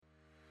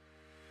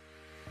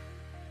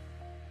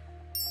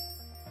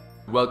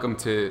Welcome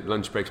to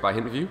Lunch Breaks by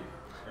Interview.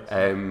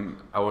 I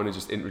want to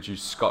just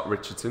introduce Scott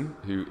Richardson,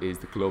 who is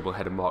the Global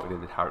Head of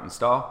Marketing at Harrington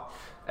Star.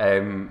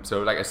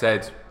 So like I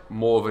said,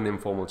 more of an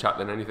informal chat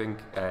than anything.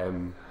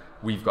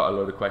 We've got a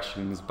lot of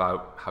questions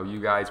about how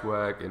you guys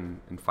work and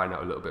find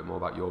out a little bit more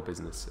about your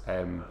business.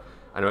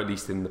 I know at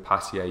least in the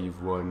past year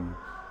you've won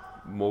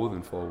more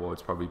than 4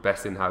 awards, probably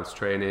Best In-House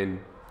Training,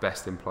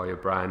 Best Employer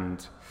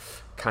Brand,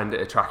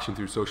 Candidate Attraction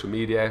through Social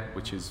Media,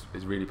 which is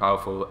really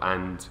powerful,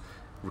 and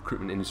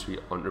Recruitment Industry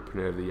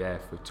Entrepreneur of the Year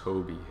for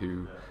Toby,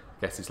 who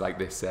I guess is like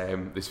this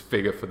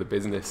figure for the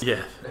business.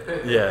 Yeah.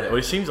 Well,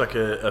 he seems like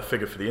a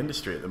figure for the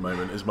industry at the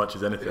moment as much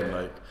as anything.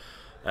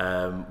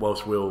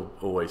 Whilst we'll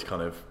always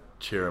kind of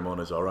cheer him on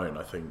as our own,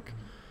 I think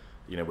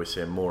we're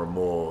seeing more and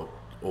more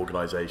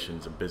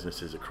organisations and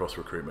businesses across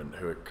recruitment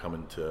who are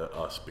coming to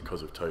us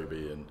because of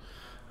Toby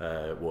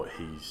and what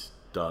he's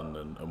done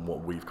and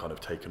what we've kind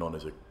of taken on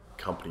as a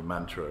company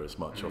mantra as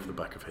much off the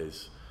back of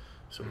his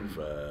sort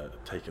of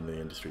taking the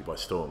industry by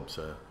storm.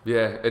 So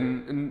yeah,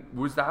 and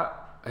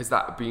has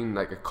that been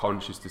like a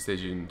conscious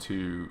decision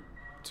to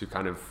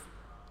kind of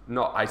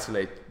not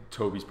isolate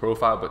Toby's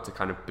profile, but to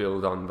kind of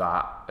build on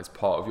that as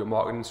part of your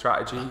marketing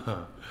strategy?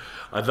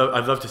 I'd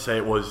love to say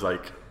it was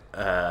like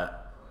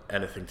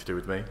anything to do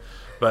with me,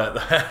 but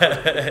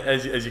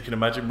as you can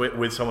imagine,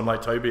 with someone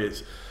like Toby,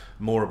 it's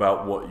more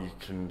about what you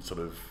can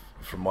sort of,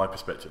 from my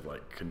perspective,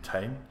 like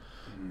contain.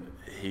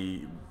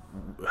 He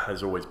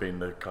has always been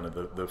the kind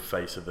of the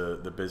face of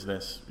the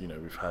business.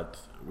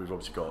 We've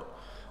obviously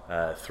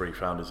got 3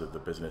 founders of the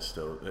business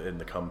still in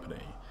the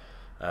company,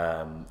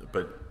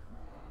 but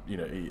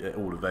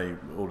all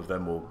of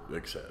them will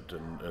accept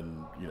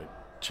and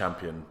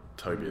champion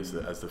Toby as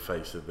the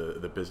face of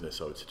the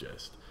business, I would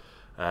suggest.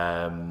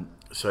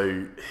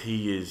 So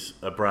he is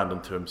a brand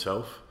unto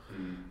himself.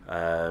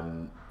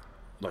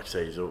 Like I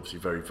say, he's obviously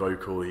very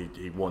vocal.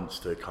 He wants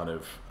to kind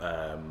of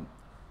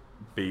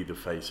be the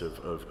face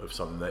of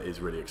something that is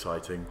really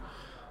exciting.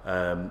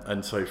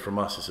 And so from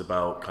us, it's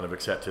about kind of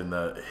accepting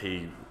that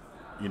he,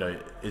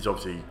 is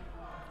obviously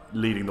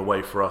leading the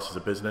way for us as a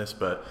business,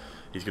 but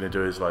he's going to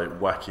do his like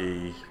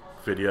wacky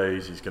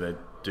videos. He's going to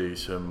do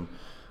some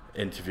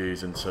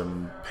interviews and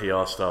some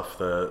PR stuff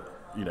that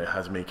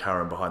has me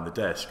carrying behind the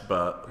desk,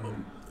 but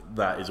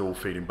that is all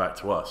feeding back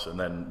to us. And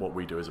then what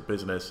we do as a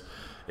business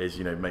is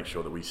make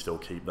sure that we still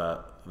keep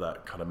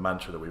that kind of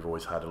mantra that we've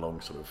always had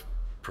along sort of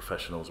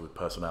professionals with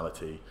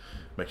personality,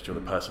 making sure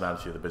the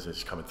personality of the business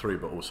is coming through,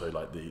 but also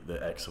like the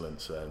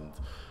excellence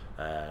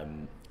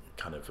and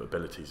kind of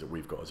abilities that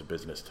we've got as a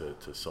business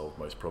to solve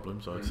most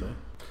problems, I would say.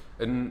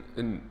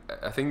 And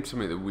I think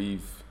something that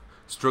we've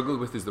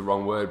struggled with is the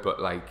wrong word, but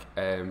like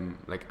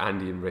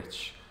Andy and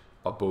Rich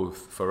are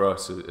both, for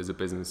us as a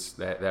business,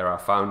 they're our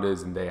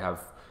founders, and they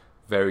have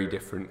very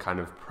different kind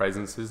of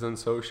presences on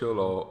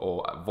social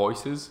or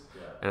voices.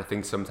 And I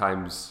think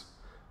sometimes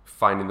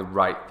finding the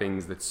right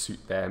things that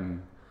suit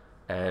them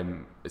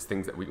is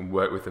things that we can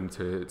work with them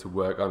to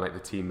work on, like the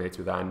Teammates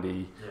with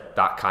Andy,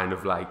 that kind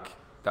of like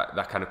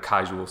that kind of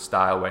casual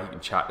style where he can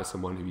chat to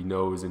someone who he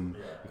knows and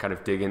kind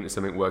of dig into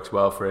something that works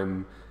well for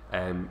him.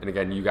 And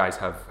again, you guys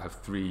have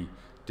 3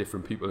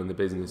 different people in the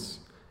business.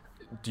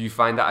 Do you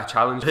find that a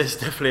challenge? There's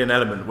definitely an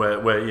element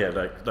where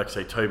like I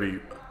say, Toby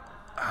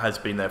has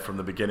been there from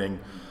the beginning.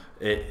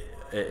 It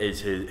is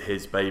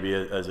his baby,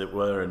 as it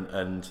were,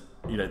 and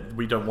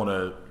we don't want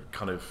to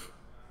kind of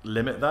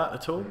limit that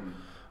at all.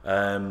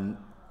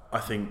 I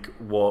think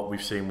what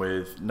we've seen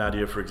with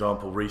Nadia, for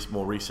example,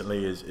 more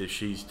recently is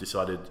she's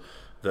decided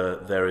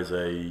that there is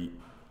a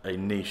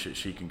niche that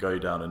she can go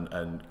down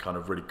and kind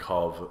of really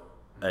carve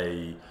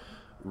a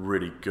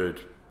really good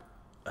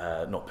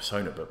not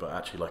persona, but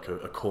actually like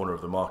a corner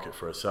of the market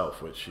for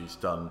herself, which she's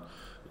done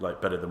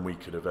like better than we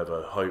could have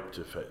ever hoped,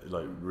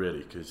 really,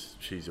 because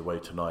she's away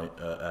tonight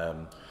at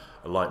a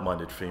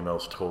like-minded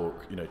females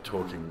talk,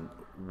 talking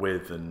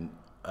with and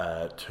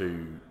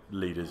to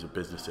leaders of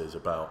businesses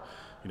about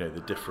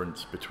the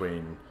difference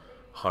between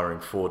hiring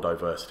for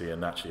diversity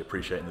and actually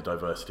appreciating the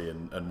diversity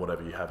and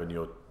whatever you have in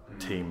your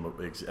team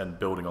and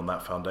building on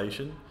that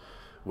foundation,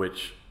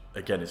 which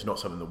again is not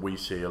something that we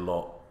see a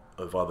lot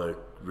of other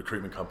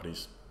recruitment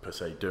companies per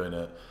se doing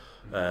it.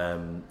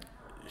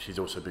 She's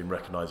also been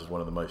recognised as one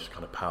of the most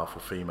kind of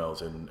powerful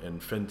females in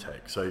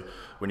fintech. So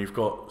when you've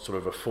got sort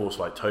of a force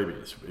like Toby,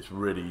 it's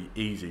really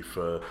easy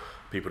for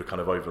people to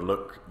kind of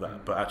overlook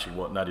that. But actually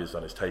what Nadia's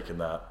done is taken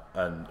that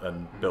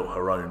and built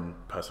her own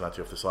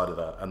personality off the side of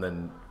that. And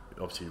then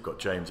obviously you've got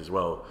James as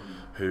well,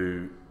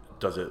 who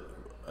does it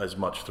as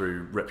much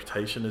through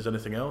reputation as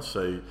anything else.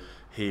 So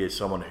he is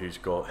someone who's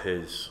got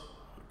his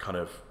kind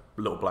of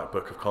little black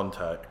book of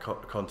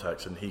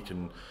contacts, and he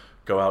can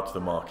go out to the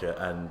market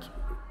and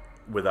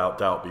without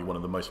doubt be one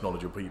of the most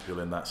knowledgeable people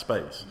in that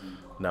space.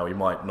 Now he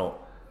might not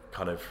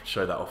kind of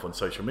show that off on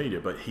social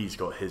media, but he's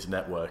got his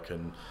network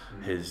and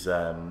his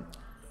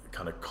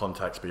kind of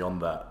contacts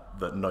beyond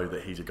that know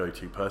that he's a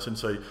go-to person.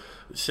 So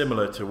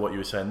similar to what you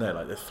were saying there,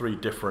 like there's 3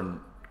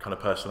 different kind of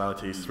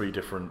personalities, 3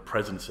 different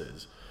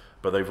presences,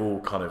 but they've all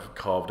kind of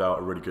carved out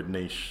a really good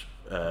niche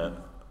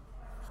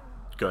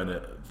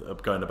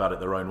going about it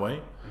their own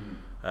way.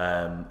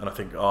 And I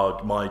think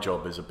my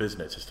job as a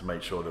business is to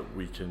make sure that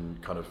we can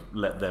kind of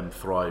let them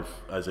thrive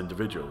as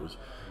individuals,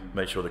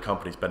 make sure the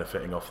company's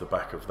benefiting off the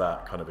back of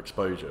that kind of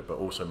exposure, but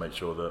also make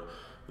sure that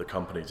the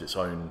company's its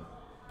own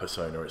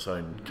persona, its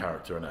own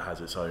character, and it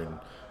has its own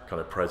kind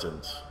of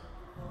presence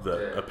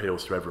that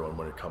appeals to everyone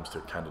when it comes to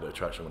candidate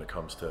attraction, when it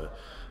comes to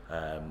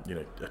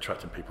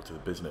attracting people to the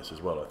business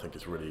as well. I think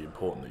it's really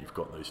important that you've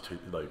got those two,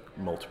 like,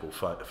 multiple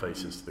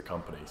faces to the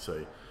company,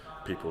 so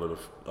people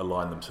have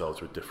aligned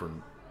themselves with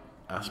different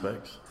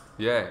aspects.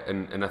 Yeah,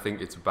 and I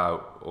think it's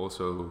about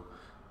also,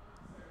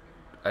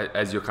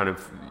 as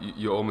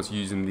you're almost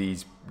using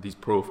these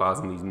profiles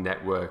and these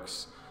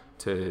networks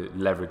to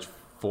leverage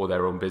for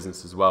their own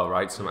business as well,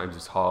 right? Sometimes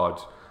it's hard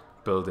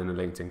building a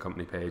LinkedIn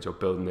company page or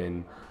building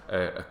in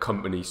a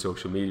company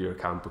social media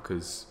account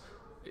because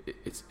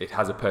it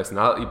has a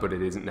personality, but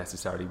it isn't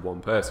necessarily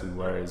one person,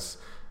 whereas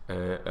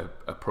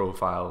a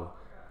profile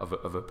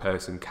of a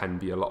person can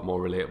be a lot more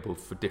relatable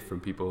for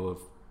different people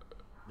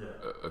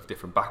of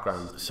different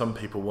backgrounds. Some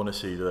people want to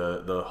see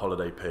the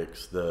holiday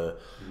pics, the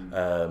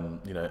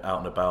out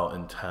and about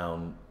in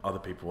town. Other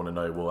people want to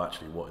know, well,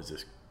 actually, what is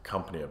this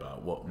company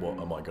about? What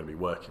am I going to be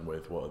working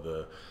with? What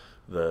are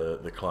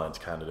the clients,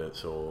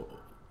 candidates, or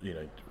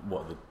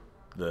what are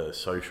the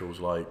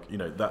socials like?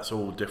 That's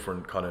all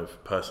different kind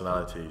of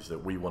personalities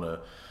that we want to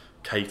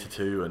cater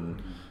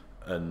to,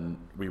 and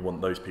we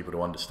want those people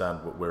to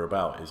understand what we're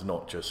about. Is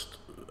not just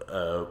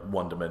a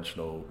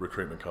one-dimensional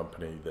recruitment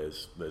company.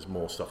 There's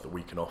more stuff that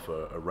we can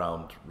offer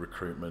around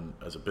recruitment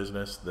as a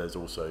business. There's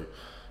also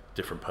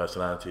different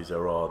personalities.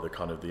 There are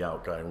the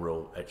outgoing,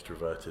 real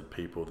extroverted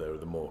people. There are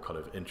the more kind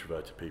of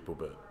introverted people,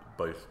 but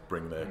both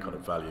bring their kind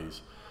of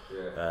values.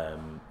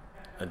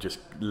 And just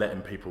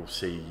letting people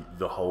see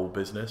the whole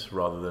business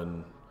rather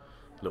than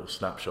little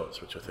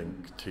snapshots, which I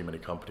think too many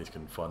companies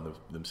can find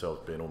themselves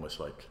being almost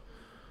like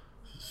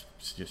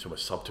so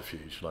much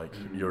subterfuge. Like,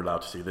 you're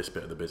allowed to see this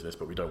bit of the business,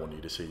 but we don't want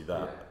you to see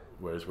that.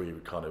 Whereas we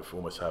would kind of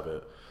almost have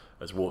it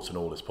as warts and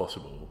all as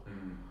possible.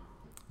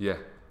 Yeah,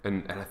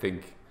 and I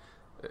think,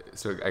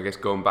 so I guess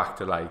going back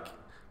to like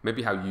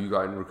maybe how you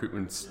got in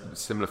recruitment,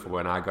 similar for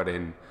when I got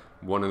in,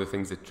 one of the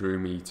things that drew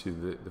me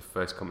to the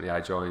first company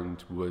I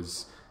joined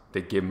was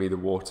they give me the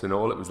warts and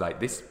all. It was like,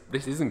 this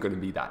isn't going to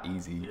be that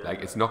easy.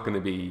 Like, it's not going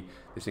to be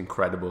this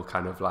incredible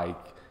kind of like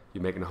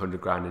you're making 100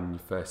 grand in your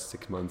first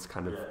 6 months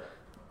kind of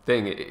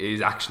thing. It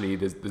is actually,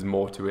 there's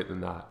more to it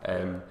than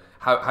that.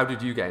 How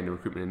did you get into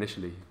recruitment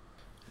initially?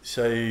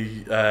 So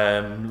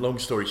long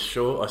story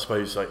short, I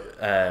suppose, like,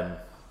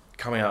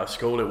 coming out of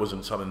school, it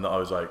wasn't something that I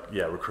was like,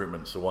 yeah,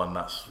 recruitment's the one,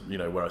 that's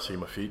where I see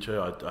my future.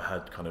 I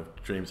had kind of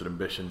dreams and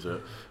ambitions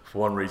that for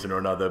one reason or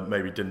another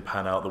maybe didn't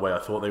pan out the way I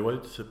thought they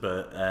would,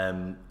 but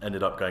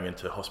ended up going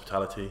into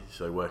hospitality,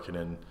 so working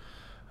in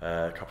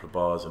a couple of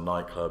bars and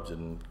nightclubs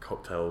and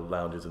cocktail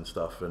lounges and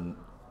stuff. And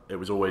it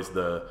was always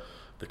the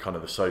kind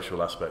of the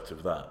social aspect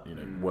of that,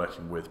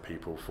 working with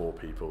people, for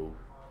people,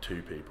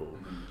 to people,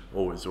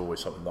 always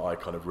something that I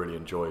kind of really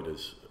enjoyed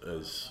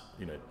as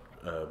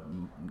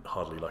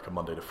hardly like a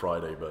Monday to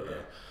Friday,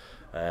 but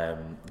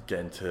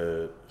getting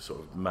to sort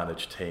of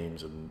manage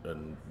teams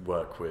and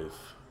work with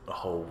a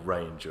whole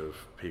range of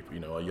people.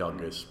 Our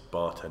youngest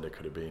bartender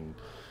could have been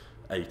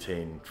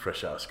 18,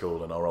 fresh out of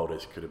school, and our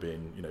oldest could have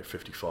been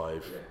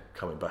 55,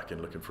 coming back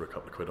in looking for a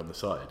couple of quid on the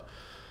side.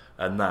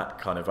 And that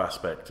kind of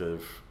aspect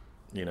of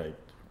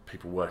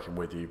people working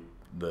with you,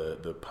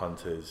 the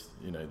punters,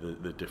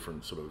 the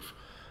different sort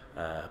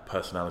of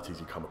personalities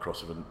you come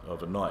across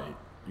of a night.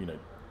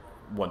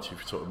 Once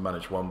you've sort of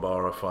managed one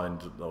bar, I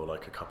find, or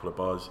like a couple of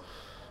bars,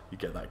 you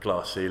get that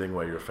glass ceiling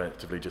where you're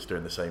effectively just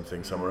doing the same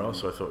thing somewhere else.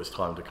 So I thought it was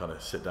time to kind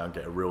of sit down,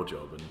 get a real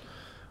job,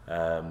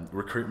 and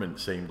recruitment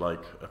seemed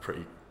like a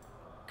pretty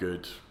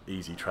good,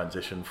 easy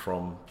transition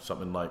from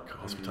something like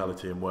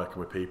hospitality and working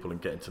with people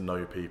and getting to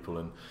know people.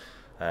 And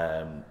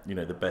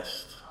the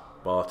best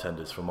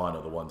bartenders for mine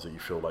are the ones that you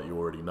feel like you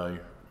already know.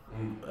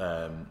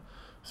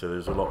 So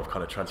there's a lot of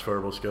kind of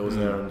transferable skills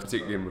there, and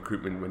particularly in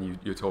recruitment when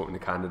you're talking to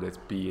candidates,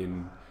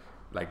 being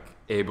like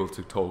able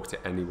to talk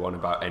to anyone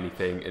about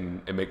anything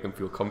and make them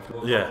feel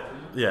comfortable. Yeah,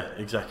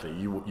 exactly.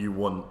 You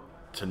want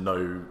to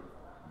know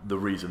the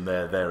reason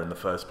they're there in the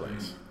first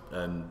place,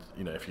 and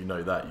if you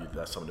know that,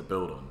 that's something to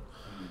build on.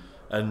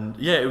 And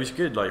yeah, it was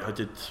good. Like, I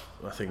did,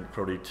 I think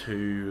probably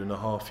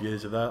 2.5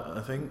 years of that,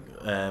 I think,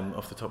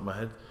 off the top of my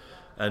head,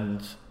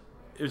 and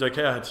it was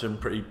okay. I had some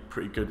pretty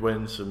good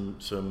wins, some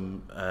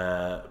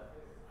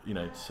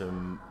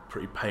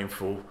pretty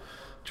painful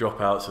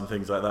dropouts and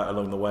things like that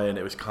along the way, and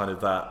it was kind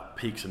of that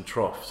peaks and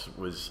troughs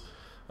was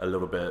a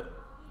little bit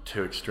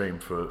too extreme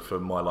for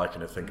my liking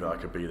to think that I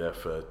could be there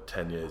for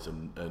 10 years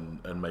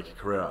and make a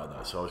career out of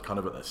that. So I was kind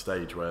of at that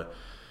stage where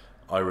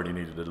I really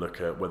needed to look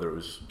at whether it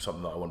was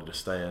something that I wanted to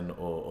stay in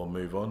or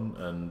move on.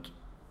 And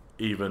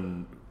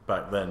even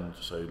back then,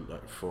 so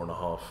like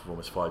 4.5,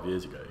 almost 5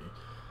 years ago,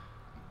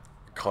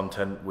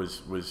 content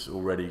was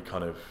already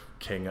kind of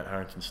king at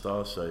Harrington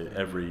Star. So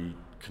every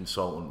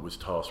consultant was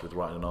tasked with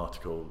writing an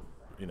article,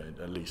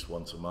 at least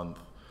once a month,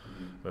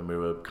 when we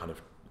were kind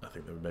of I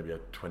think there were maybe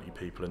 20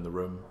 people in the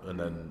room, and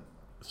then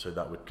so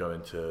that would go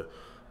into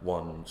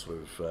one sort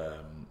of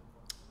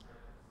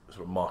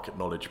market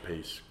knowledge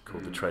piece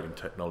called the Trading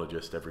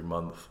Technologist every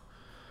month.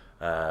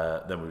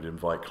 Then we would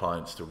invite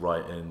clients to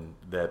write in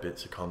their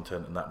bits of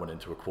content, and that went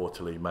into a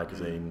quarterly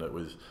magazine that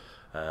was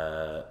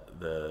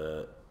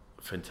the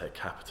FinTech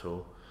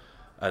Capital.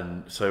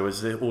 And so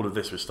as all of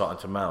this was starting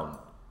to mount,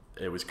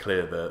 it was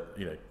clear that,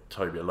 you know,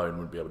 Toby alone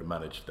wouldn't be able to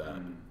manage that,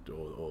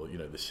 or you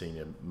know, the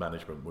senior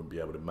management wouldn't be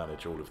able to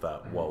manage all of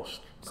that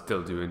whilst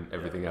still doing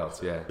everything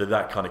else. Yeah. So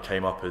that kind of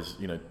came up as,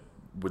 you know,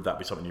 would that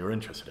be something you were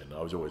interested in?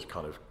 I was always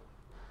kind of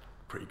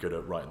pretty good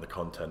at writing the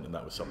content, and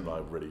that was something I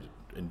really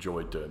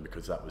enjoyed doing,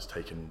 because that was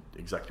taking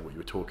exactly what you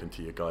were talking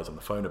to your guys on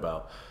the phone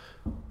about,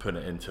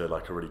 putting it into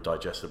like a really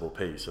digestible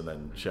piece and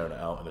then sharing it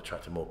out and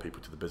attracting more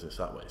people to the business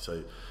that way.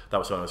 So that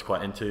was something I was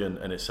quite into,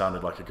 and it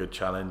sounded like a good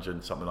challenge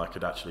and something I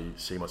could actually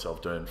see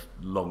myself doing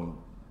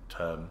long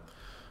term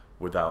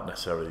without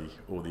necessarily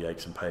all the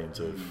aches and pains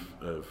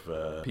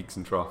of peaks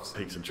and troughs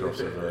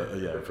of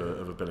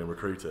a billing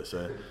recruiter.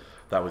 So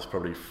that was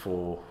probably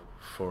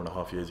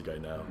 4.5 years ago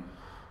now,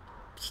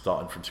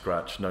 starting from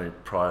scratch, no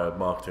prior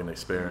marketing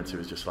experience. It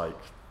was just like,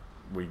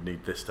 we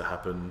need this to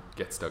happen.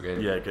 Get stuck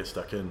in. Yeah, get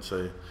stuck in.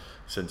 So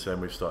since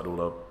then we've started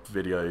all our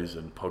videos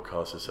and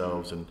podcasts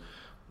ourselves, and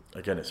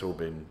again, it's all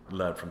been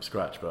learned from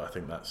scratch, but I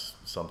think that's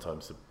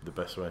sometimes the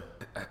best way.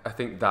 I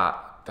think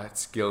that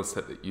skill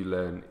set that you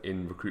learn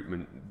in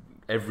recruitment,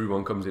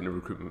 everyone comes into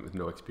recruitment with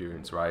no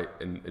experience, right?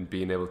 And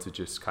being able to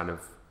just kind of,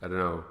 I don't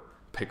know,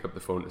 pick up the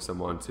phone to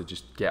someone to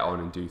just get on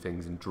and do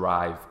things and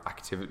drive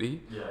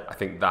activity. Yeah. I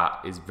think that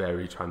is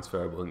very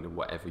transferable into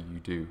whatever you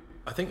do.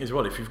 I think as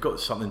well, if you've got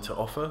something to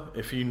offer,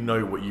 if you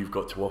know what you've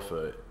got to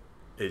offer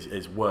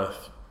is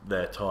worth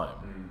their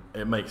time,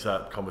 it makes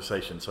that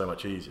conversation so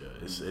much easier.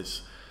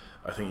 It's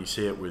I think you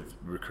see it with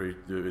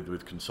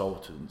with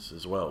consultants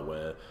as well,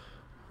 where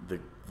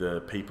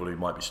the people who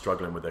might be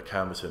struggling with their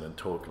canvassing and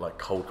talk like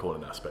cold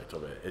calling aspect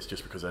of it, it's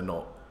just because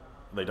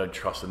they don't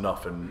trust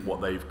enough in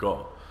what they've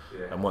got.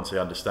 Yeah. And once they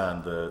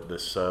understand the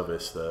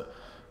service that,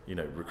 you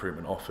know,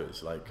 recruitment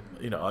offers, like,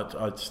 you know,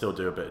 I'd still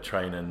do a bit of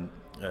training,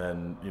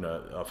 and, you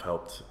know, I've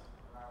helped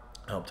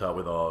out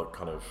with our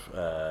kind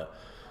of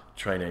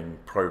training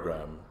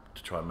program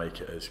to try and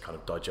make it as kind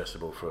of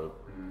digestible for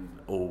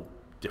all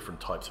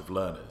different types of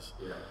learners.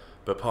 Yeah.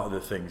 But part of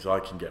the things I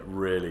can get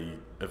really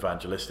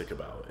evangelistic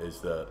about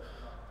is that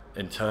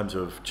in terms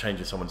of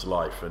changing someone's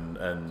life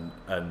and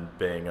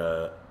being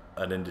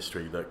an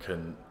industry that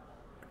can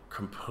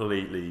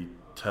completely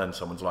turn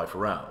someone's life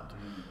around,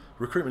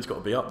 recruitment's got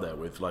to be up there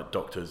with like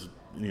doctors,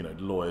 you know,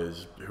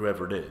 lawyers,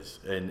 whoever it is,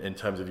 in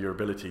terms of your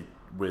ability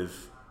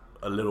with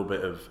a little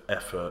bit of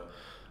effort,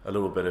 a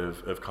little bit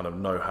of kind of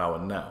know-how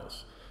and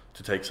nows,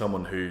 to take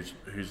someone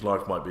whose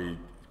life might be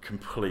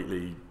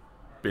completely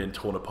being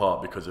torn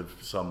apart because of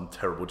some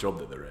terrible job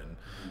that they're in,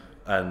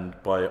 and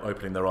by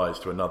opening their eyes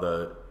to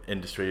another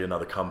industry,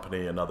 another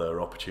company, another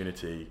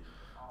opportunity,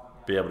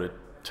 be able to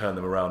turn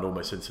them around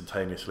almost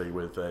instantaneously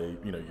with a,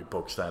 you know, your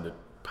bog standard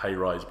pay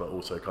rise, but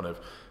also kind of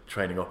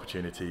training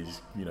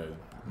opportunities, you know,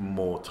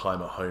 more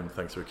time at home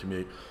thanks to a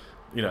commute,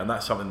 you know, and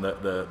that's something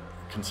that the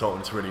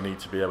consultants really need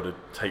to be able to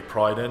take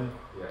pride in.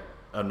 Yeah.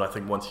 And I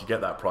think once you get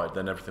that pride,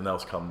 then everything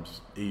else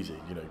comes easy.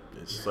 You know,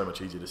 it's so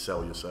much easier to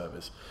sell your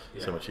service,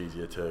 so much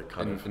easier to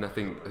And I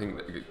think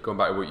going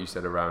back to what you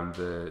said around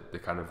the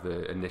kind of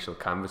the initial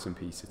canvassing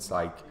piece, it's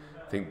like,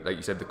 I think, like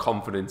you said, the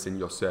confidence in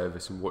your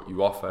service and what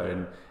you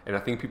offer, and I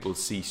think people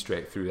see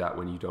straight through that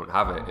when you don't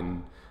have it,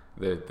 and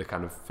the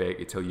kind of fake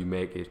it till you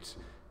make it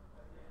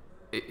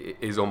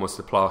is almost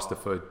a plaster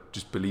for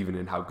just believing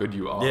in how good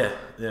you are. Yeah.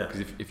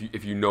 Because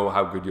if you know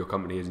how good your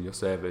company is and your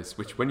service,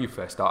 which when you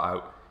first start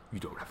out, you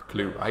don't have a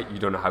clue, right? You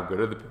don't know how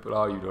good other people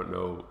are. You don't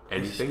know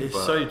anything. It's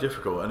so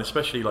difficult, and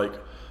especially like,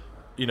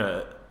 you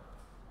know,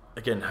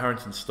 again,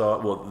 Harrington Star.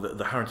 Well,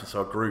 the Harrington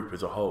Star group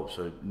as a whole,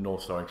 so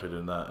North Star included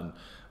in that,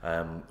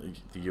 and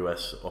the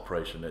US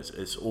operation.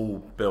 It's all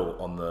built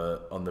on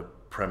the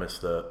premise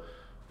that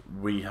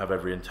we have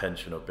every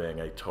intention of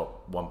being a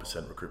top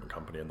 1% recruitment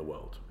company in the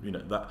world. You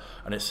know that,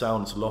 and it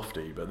sounds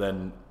lofty, but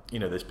then, you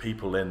know, there's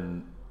people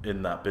in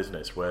that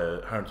business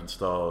where Harrington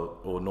Star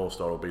or North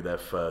Star will be their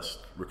first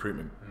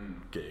recruitment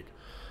gig,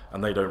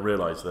 and they don't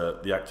realise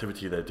that the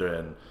activity they're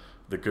doing,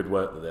 the good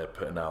work that they're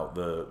putting out,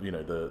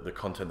 the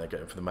content they're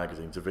getting from the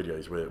magazines, the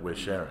videos we're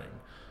sharing,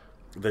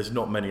 there's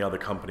not many other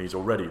companies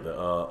already that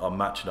are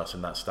matching us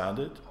in that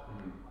standard.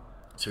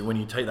 So when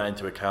you take that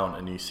into account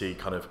and you see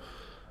kind of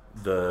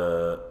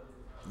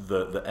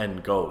the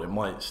end goal, it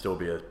might still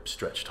be a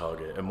stretch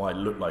target. It might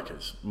look like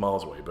it's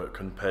miles away, but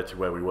compared to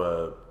where we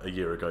were a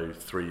year ago,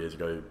 3 years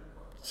ago,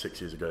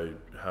 6 years ago,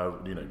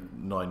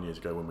 9 years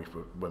ago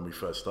when we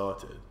first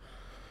started,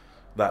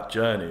 that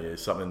journey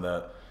is something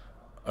that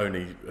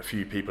only a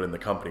few people in the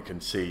company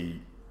can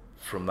see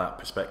from that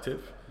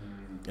perspective.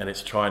 And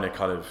it's trying to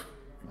kind of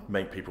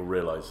make people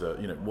realise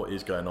that, you know, what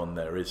is going on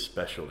there is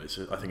special.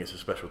 I think it's a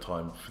special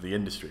time for the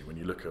industry when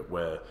you look at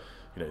where,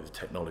 you know, the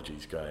technology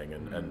is going,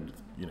 and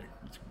you know,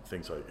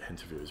 things like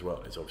Interview as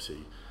well is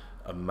obviously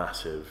a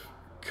massive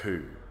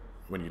coup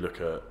when you look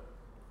at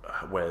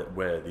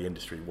where the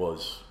industry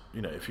was.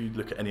 You know, if you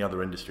look at any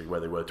other industry where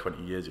they were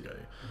 20 years ago,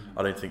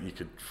 I don't think you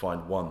could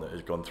find one that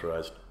has gone through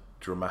as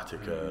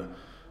dramatic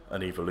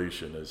an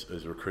evolution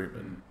as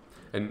recruitment.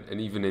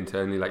 And even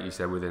internally, like you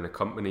said, within a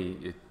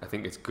company, I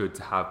think it's good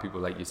to have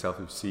people like yourself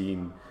who've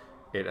seen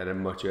it at a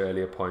much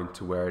earlier point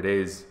to where it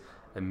is,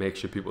 and make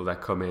sure people that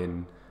come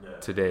in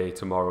today,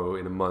 tomorrow,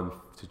 in a month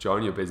to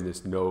join your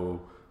business know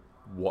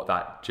what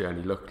that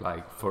journey looked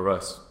like. For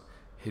us,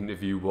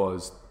 Interview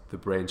was the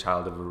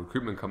brainchild of a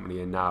recruitment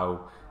company, and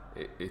now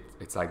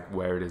it's like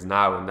where it is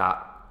now, and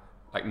that,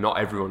 like, not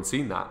everyone's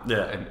seen that,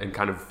 and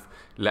kind of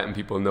letting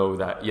people know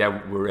that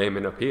we're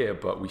aiming up here,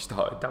 but we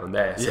started down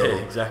there. So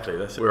exactly.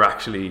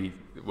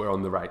 We're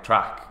on the right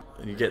track.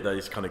 And you get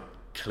those kind of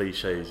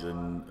cliches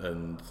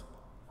and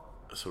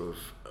sort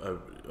of.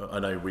 I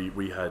know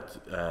we had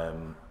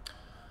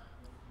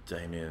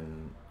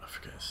Damien. I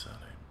forget his surname.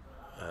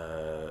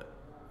 A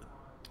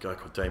guy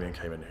called Damien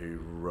came in who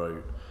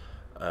wrote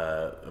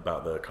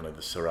about the kind of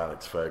the Sir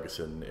Alex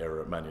Ferguson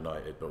era at Man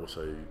United, but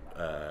also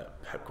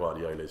Pep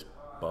Guardiola's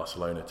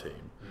Barcelona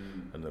team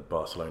and the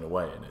Barcelona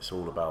way, and it's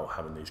all about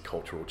having these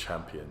cultural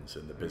champions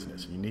in the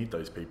business. And you need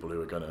those people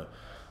who are going to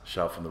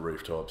shout from the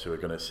rooftops, who are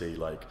going to see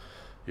like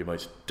your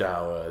most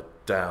dour,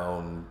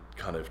 down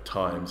kind of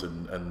times,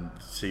 and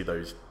see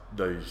those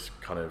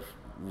kind of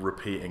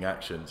repeating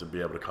actions and be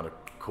able to kind of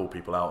call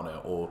people out on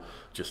it, or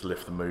just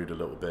lift the mood a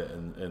little bit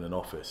in an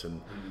office.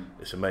 And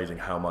it's amazing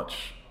how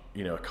much,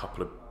 you know, a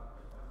couple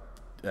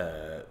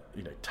of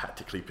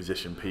tactically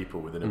positioned people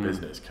within a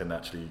business can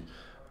actually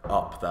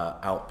up that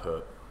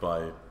output by,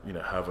 you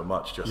know, however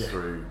much, just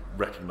through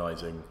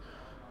recognizing,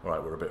 all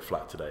right, we're a bit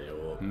flat today,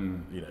 or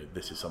you know,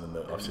 this is something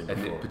that I've seen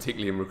before. And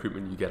particularly in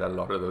recruitment, you get a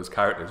lot of those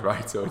characters,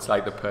 right? So it's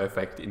like the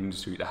perfect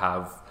industry to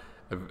have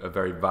a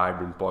very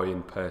vibrant,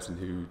 buoyant person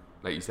who,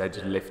 like you said,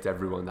 just lift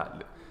everyone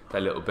that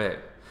little bit.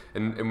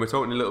 And we're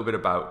talking a little bit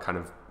about kind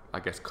of, I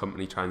guess,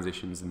 company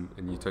transitions, and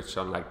you touched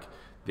on like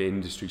the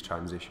industry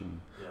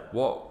transition.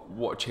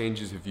 What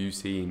changes have you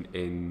seen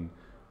in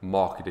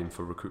marketing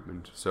for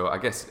recruitment? So I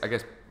guess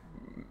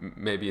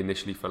maybe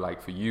initially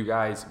for you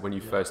guys, when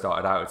you first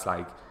started out, it's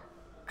like,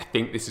 I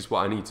think this is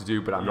what I need to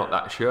do, but I'm not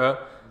that sure.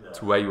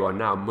 To where you are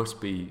now must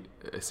be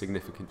a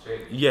significant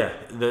change. Yeah,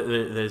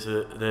 there's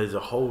a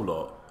whole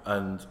lot,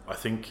 and I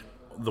think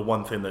the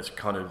one thing that's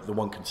kind of the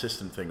one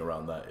consistent thing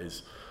around that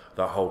is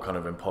that whole kind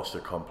of imposter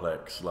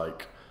complex.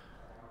 Like,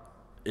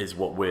 is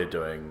what we're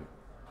doing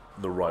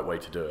the right way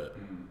to do it?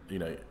 You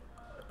know,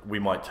 we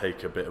might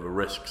take a bit of a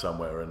risk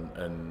somewhere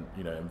and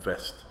you know,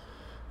 invest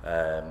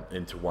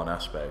into one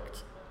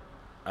aspect,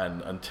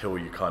 and until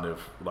you kind of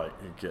like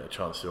you get a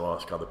chance to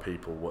ask other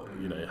people what,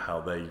 you know,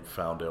 how they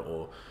found it,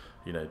 or,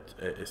 you know,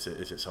 is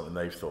it something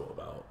they've thought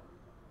about,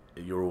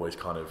 you're always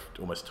kind of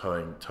almost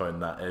towing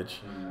that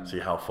edge, see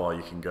how far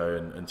you can go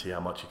and see how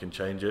much you can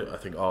change it. I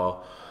think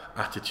our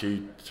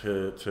attitude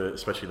to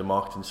especially the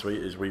marketing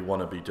suite is we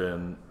want to be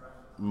doing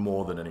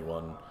more than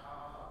anyone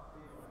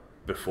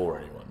before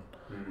anyone.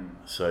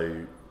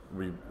 So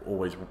we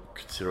always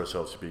consider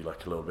ourselves to be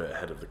like a little bit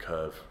ahead of the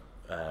curve.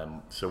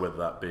 So whether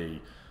that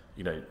be,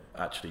 you know,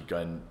 actually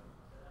going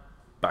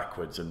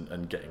backwards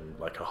and getting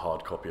like a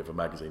hard copy of a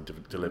magazine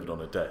delivered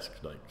on a desk,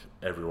 like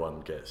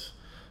everyone gets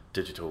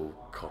digital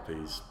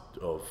copies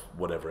of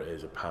whatever it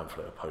is, a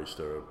pamphlet, a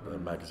poster, a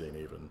magazine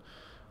even,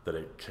 that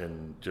it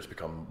can just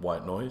become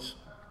white noise.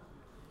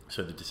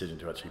 So the decision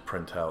to actually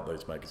print out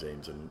those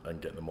magazines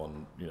and get them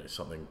on, you know,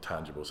 something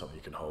tangible, something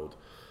you can hold,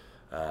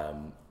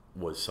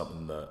 was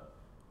something that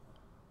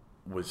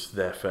was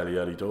there fairly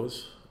early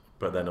doors.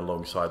 But then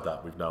alongside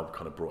that, we've now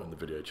kind of brought in the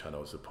video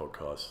channels, the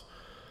podcasts.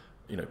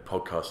 You know,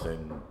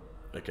 podcasting,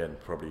 again,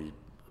 probably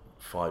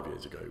 5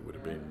 years ago would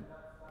have been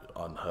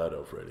unheard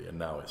of, really, and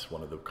now it's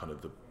one of the kind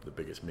of the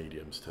biggest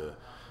mediums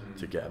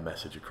to get a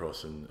message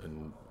across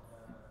and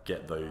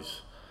get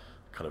those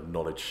kind of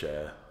knowledge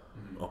share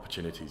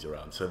opportunities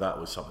around. So that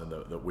was something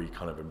that we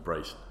kind of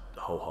embraced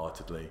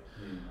wholeheartedly.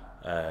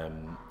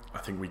 I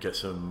think we get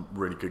some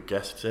really good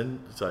guests in.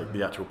 It's like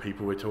the actual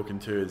people we're talking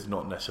to is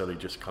not necessarily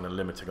just kind of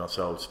limiting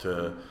ourselves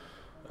to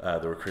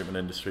the recruitment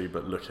industry,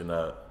 but looking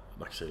at,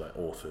 like I say, like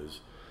authors,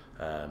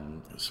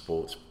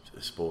 sports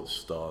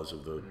stars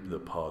of the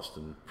past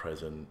and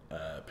present,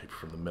 people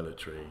from the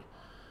military,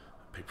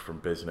 people from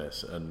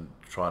business, and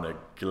trying to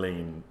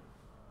glean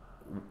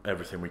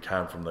everything we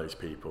can from those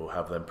people,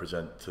 have them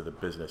present to the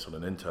business on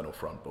an internal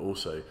front, but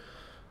also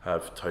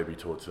have Toby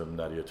talk to them,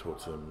 Nadia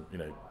talk to them, you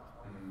know,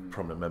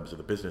 prominent members of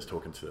the business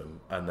talking to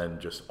them, and then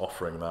just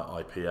offering that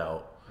IP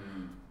out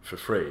for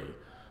free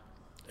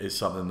is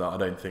something that I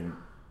don't think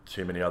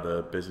too many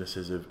other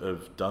businesses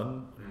have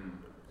done.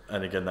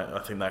 And again, I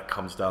think that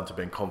comes down to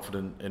being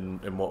confident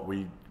in what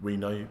we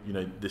know. You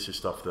know, this is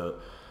stuff that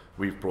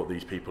we've brought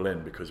these people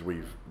in because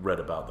we've read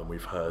about them,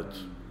 we've heard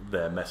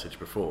their message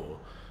before,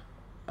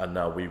 and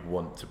now we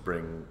want to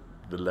bring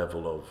the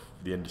level of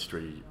the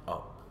industry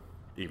up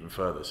even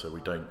further, so we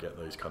don't get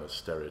those kind of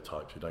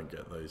stereotypes, we don't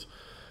get those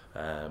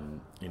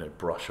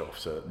brush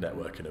offs at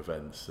networking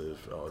events of,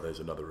 oh, there's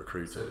another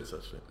recruiter.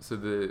 So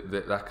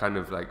that kind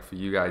of like, for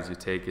you guys, you're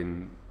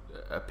taking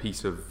a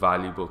piece of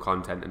valuable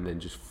content and then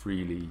just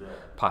freely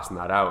passing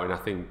that out. And I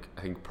think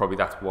probably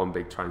that's one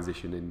big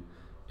transition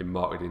in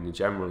marketing in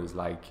general, is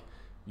like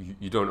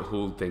you don't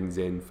hold things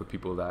in for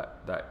people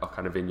that are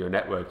kind of in your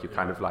network. You're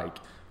kind of like,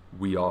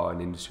 we are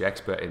an industry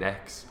expert in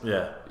X.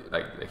 Yeah.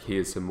 Like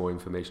here's some more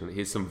information.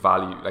 Here's some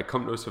value. Like,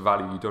 come to us for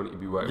value. You don't need to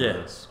be working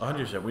with us.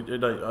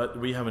 100%.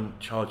 We haven't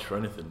charged for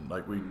anything.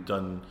 Like, we've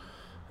done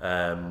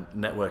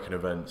networking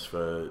events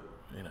for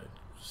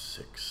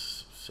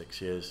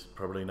 6 years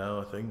probably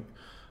now, I think,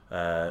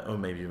 or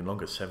maybe even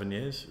longer, 7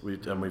 years.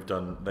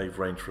 They've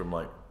ranged from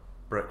like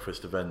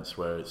breakfast events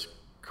where it's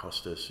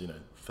cost us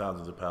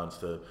thousands of pounds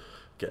to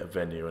get a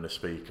venue and a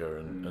speaker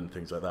and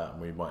things like that,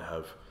 and we might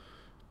have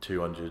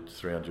 200,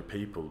 300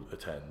 people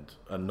attend,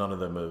 and none of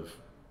them have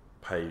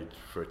paid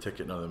for a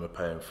ticket, none of them are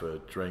paying for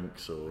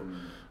drinks or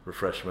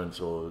refreshments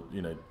or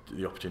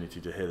the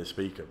opportunity to hear the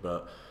speaker,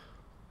 but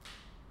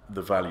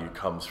the value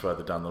comes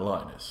further down the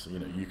line. It's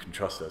you can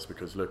trust us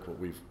because look what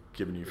we've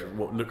given you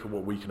look at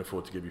what we can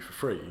afford to give you for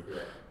free.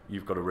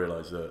 You've got to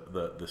realise that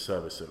the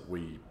service that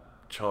we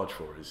charge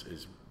for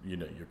is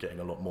you're getting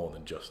a lot more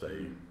than just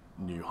a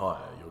new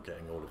hire. You're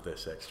getting all of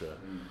this extra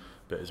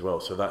bit as well.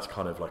 So that's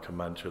kind of like a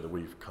mantra that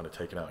we've kind of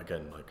taken out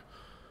again. Like,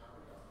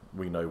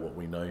 we know what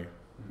we know.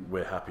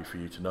 We're happy for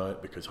you to know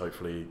it, because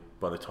hopefully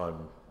by the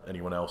time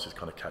anyone else is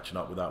kind of catching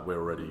up with that, we're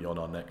already on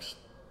our next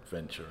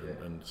venture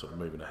and sort of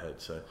moving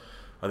ahead. So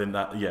I think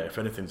that, if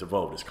anything's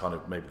evolved, it's kind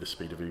of maybe the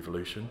speed of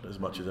evolution as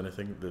much as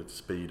anything, the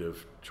speed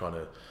of trying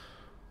to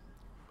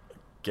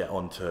get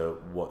onto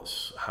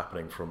what's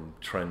happening from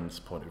trends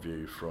point of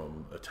view,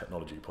 from a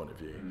technology point of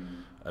view,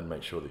 and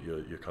make sure that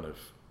you're kind of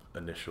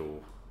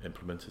initial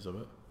implementers of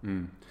it.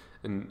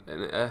 And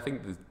I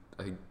think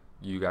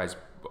you guys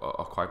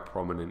are quite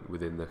prominent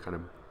within the kind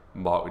of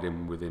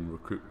marketing within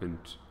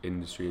recruitment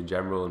industry in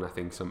general, and I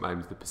think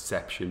sometimes the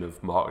perception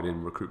of marketing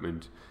and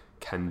recruitment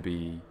can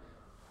be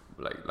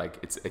like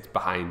it's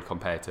behind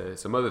compared to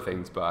some other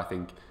things, but I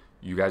think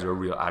you guys are a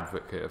real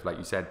advocate of, like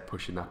you said,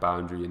 pushing that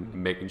boundary and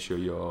making sure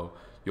you're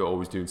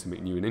always doing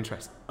something new and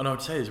interesting. And I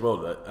would say as well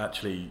that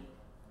actually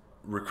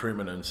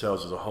recruitment and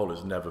sales as a whole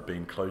has never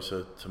been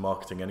closer to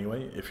marketing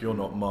anyway. If you're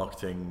not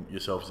marketing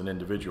yourself as an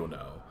individual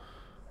now,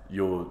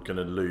 you're going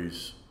to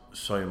lose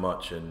so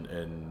much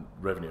in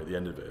revenue at the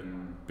end of it,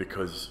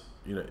 because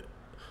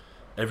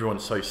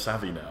everyone's so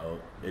savvy now.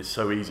 It's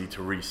so easy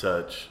to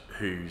research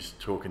who's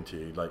talking to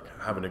you. Like,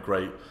 having a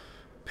great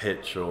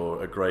pitch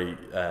or a great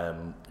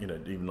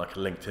even like a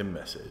LinkedIn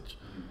message,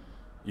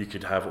 you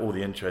could have all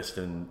the interest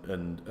and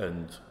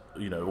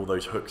all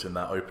those hooks in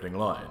that opening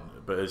line,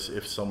 but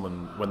if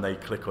someone, when they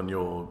click on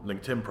your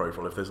LinkedIn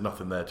profile, if there's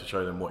nothing there to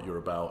show them what you're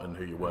about and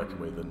who you're working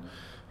with and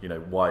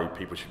why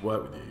people should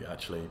work with you,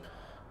 actually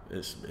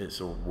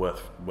it's all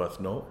worth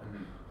naught.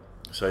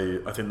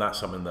 So I think that's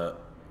something that,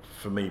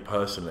 for me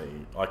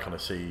personally, I kind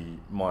of see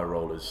my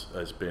role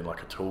as being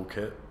like a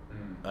toolkit,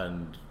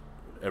 and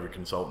every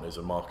consultant is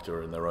a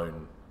marketer in their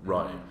own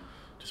right,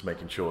 just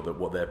making sure that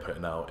what they're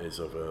putting out is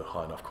of a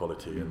high enough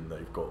quality, and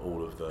they've got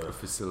all of a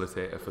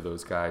facilitator for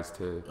those guys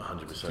to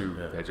 100% do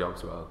their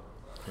jobs well.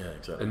 Yeah,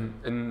 exactly.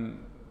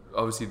 And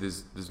obviously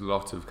there's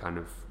lots of kind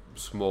of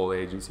small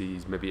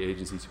agencies, maybe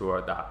agencies who are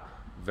at that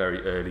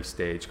very early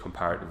stage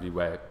comparatively,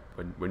 where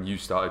when you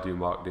started doing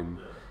marketing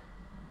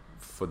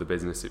for the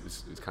business, it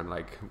was kind of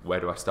like, where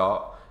do I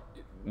start?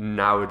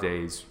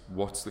 Nowadays,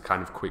 what's the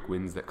kind of quick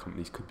wins that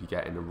companies could be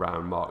getting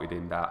around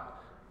marketing that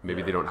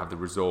maybe they don't have the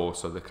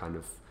resource or the kind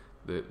of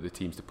the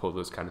teams to pull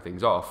those kind of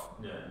things off?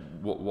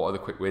 What are the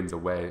quick wins, or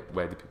where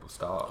do people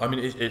start? I mean,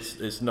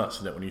 it's nuts,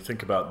 isn't it? When you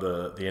think about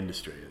the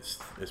industry,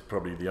 it's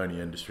probably the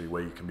only industry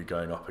where you can be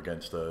going up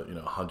against a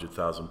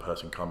 100,000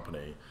 person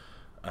company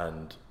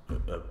and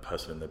a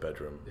person in their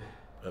bedroom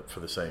for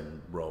the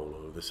same role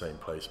or the same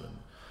placement.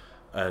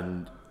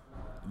 And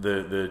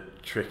the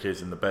trick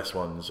is, and the best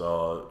ones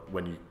are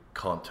when you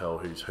can't tell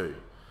who's who.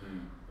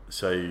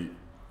 So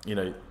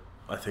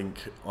I think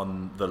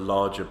on the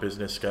larger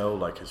business scale,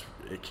 like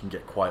it can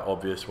get quite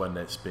obvious when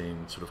it's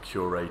been sort of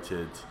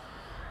curated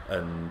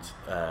and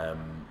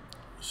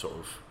sort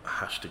of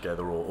hashed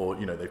together, or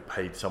they've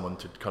paid someone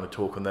to kind of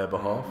talk on their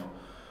behalf,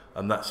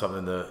 and that's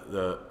something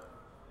that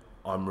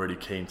I'm really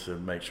keen to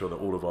make sure that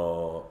all of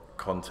our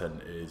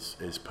content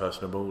is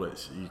personable.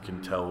 You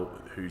can tell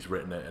who's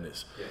written it, and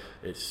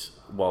it's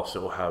whilst it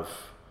will have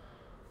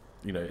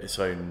its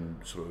own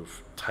sort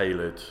of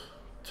tailored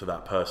to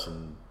that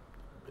person,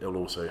 it'll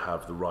also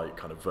have the right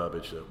kind of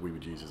verbiage that we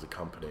would use as a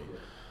company,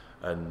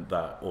 and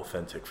that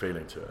authentic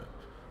feeling to it.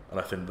 And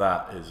I think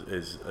that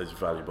is as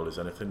valuable as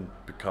anything,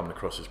 coming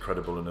across as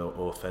credible and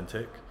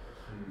authentic.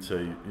 So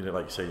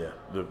like you say,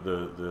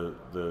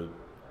 the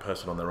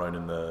person on their own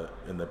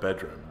in their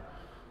bedroom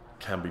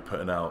can be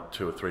putting out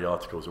 2 or 3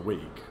 articles a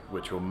week,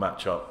 which will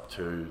match up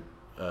to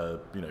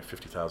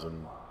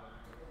 50,000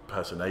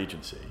 person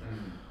agency,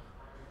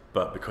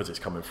 but because it's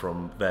coming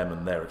from them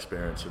and their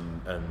experience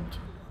and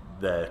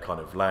their kind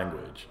of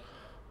language,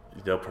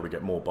 they'll probably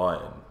get more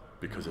buy-in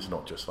because it's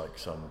not just like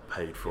some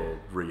paid for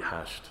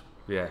rehashed.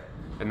 Yeah,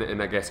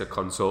 and I guess a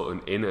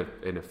consultant in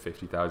a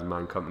 50,000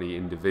 man company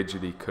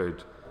individually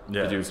could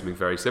be doing something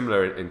very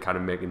similar in kind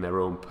of making their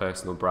own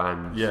personal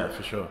brand. Yeah,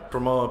 for sure.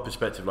 From our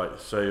perspective, like,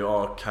 so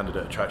our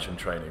candidate attraction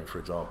training, for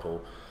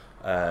example,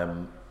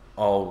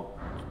 I'll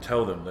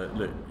tell them that,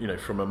 look, you know,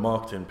 from a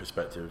marketing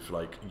perspective,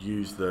 like,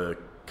 use the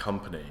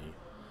company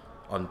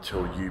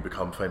until you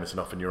become famous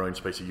enough in your own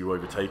space that you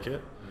overtake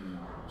it.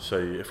 So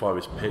if I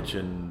was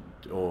pitching,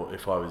 or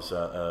if I was at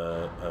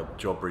a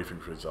job briefing,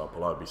 for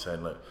example, I'd be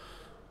saying, look,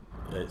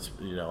 it's,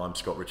 you know, I'm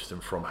Scott Richardson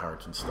from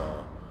Harrington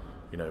Star.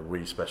 You know,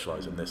 we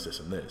specialise in this, this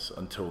and this,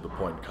 until the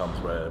point comes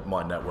where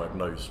my network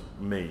knows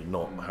me,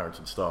 not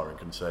Harrington Star, and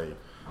can say,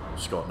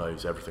 Scott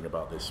knows everything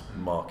about this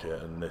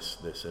market and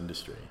this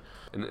industry.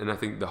 And I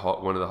think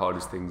one of the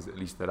hardest things, at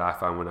least that I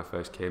found when I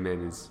first came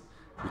in, is,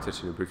 we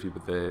touched on it briefly,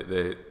 but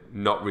the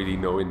not really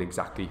knowing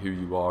exactly who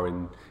you are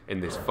in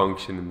this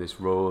function, in this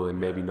role, and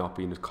maybe not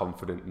being as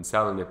confident in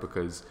selling it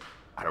because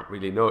I don't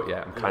really know it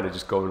yet. I'm kind of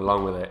just going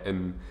along with it.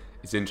 And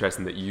it's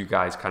interesting that you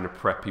guys kind of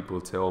prep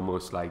people to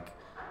almost like,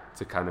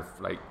 to kind of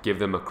like give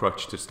them a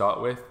crutch to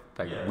start with.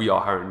 Like, we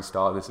are Harrington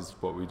Star, this is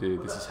what we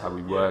do, this is how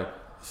we work.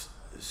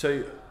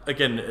 So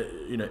again,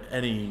 you know,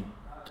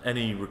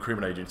 any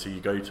recruitment agency you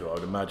go to, I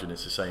would imagine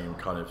it's the same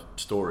kind of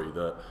story,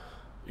 that,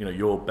 you know,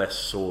 your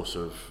best source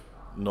of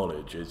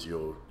knowledge is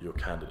your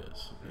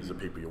candidates, is the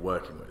people you're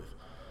working with.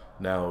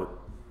 Now,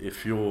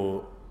 if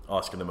you're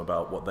asking them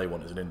about what they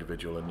want as an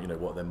individual and, you know,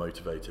 what their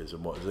motivators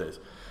and what is this,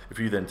 if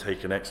you then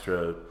take an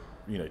extra,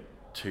 you know,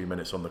 2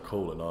 minutes on the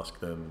call and ask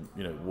them,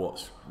 you know,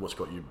 what's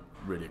got you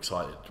really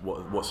excited,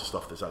 what's the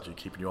stuff that's actually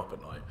keeping you up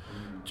at night,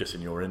 just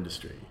in your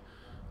industry,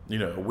 you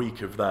know, a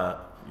week of that,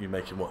 you're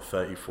making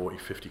 30, 40,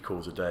 50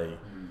 calls a day,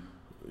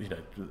 you know,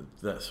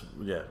 that's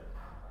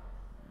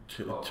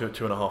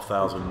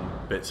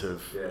 2,500 bits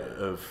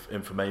of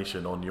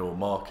information on your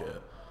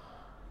market.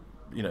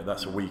 You know,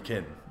 that's a week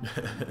in.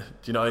 Do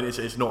you know,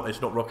 it's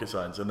not rocket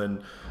science. And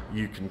then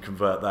you can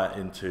convert that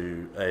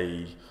into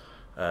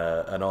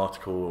an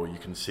article, or you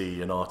can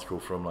see an article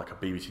from like a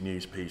BBC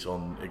News piece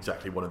on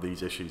exactly one of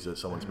these issues that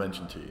someone's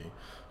mentioned to you.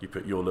 You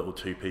put your little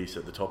 2-piece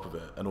at the top of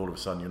it, and all of a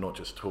sudden you're not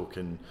just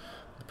putting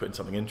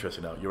something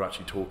interesting out, you're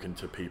actually talking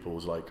to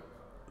people's like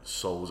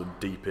souls and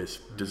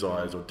deepest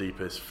desires or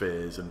deepest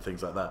fears and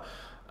things like that.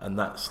 And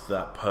that's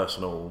that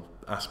personal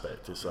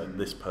aspect. It's like,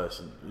 this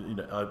person, you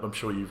know, I'm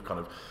sure you've kind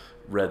of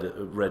read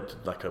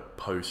like a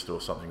post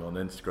or something on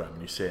Instagram,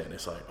 and you see it and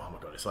it's like, oh my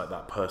god, it's like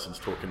that person's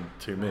talking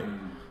to me.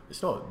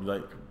 It's not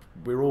like,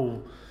 we're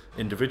all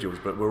individuals,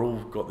 but we're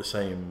all got the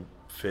same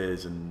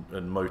fears and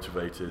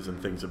motivators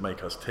and things that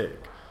make us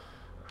tick,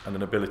 and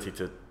an ability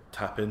to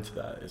tap into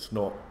that. It's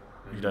not,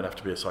 you don't have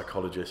to be a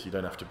psychologist, you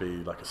don't have to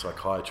be like a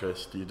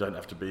psychiatrist, you don't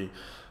have to be,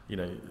 you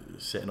know,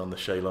 sitting on the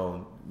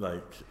Shaylon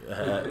like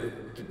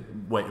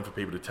waiting for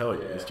people to tell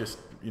you. It's just,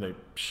 you know,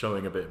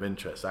 showing a bit of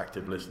interest,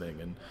 active listening,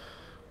 and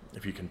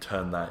if you can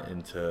turn that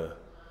into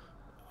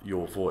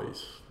your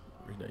voice,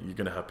 you know, you're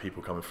going to have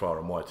people coming far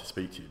and wide to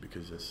speak to you,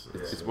 because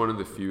it's one of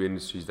the few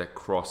industries that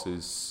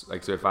crosses,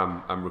 like, so if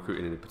I'm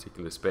recruiting in a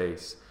particular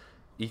space,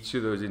 each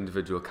of those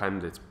individual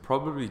candidates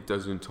probably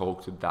doesn't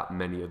talk to that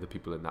many other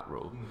people in that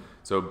role.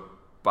 So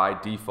by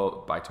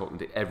default, by talking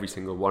to every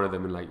single one of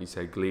them, and like you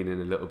said, gleaning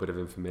a little bit of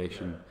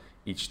information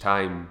each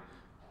time,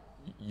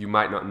 you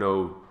might not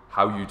know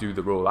how you do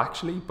the role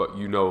actually, but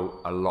you know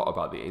a lot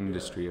about the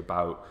industry,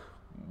 about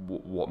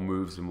what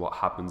moves and what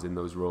happens in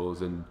those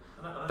roles, and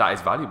that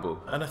is valuable.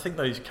 And I think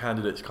those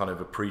candidates kind of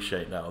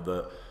appreciate now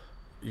that,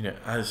 you know,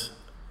 as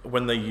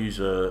when they use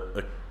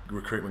a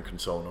recruitment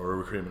consultant or a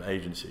recruitment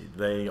agency,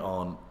 they're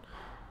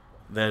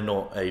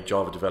not a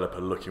Java developer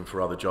looking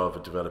for other Java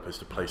developers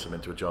to place them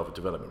into a Java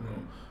development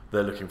role.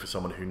 They're looking for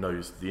someone who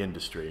knows the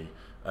industry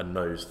and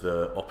knows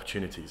the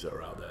opportunities that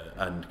are out there,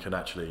 and can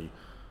actually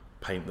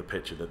paint the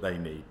picture that they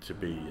need to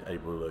be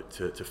able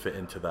to fit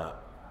into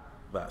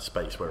that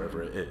space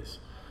wherever it is.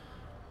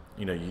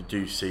 You know, you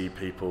do see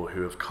people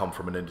who have come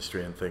from an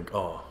industry and think,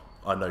 oh,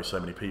 I know so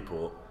many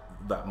people,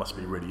 that must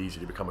be really easy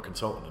to become a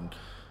consultant. And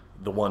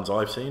the ones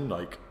I've seen,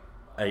 like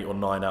 8 or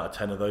 9 out of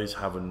 10 of those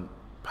haven't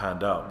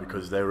panned out,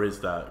 because there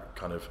is that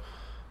kind of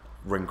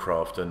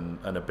ringcraft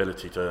and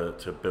ability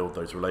to build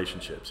those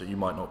relationships that you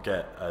might not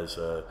get as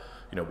a,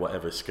 you know,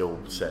 whatever skill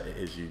set it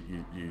is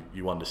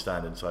you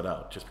understand inside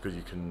out. Just because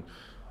you can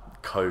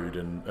code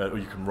and or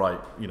you can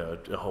write, you know,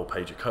 a whole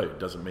page of code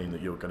doesn't mean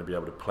that you're going to be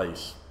able to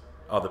place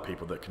other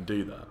people that can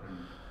do that.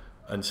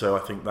 And so I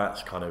think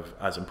that's kind of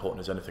as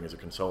important as anything as a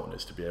consultant,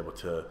 is to be able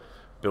to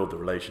build the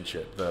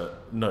relationship that,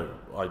 no,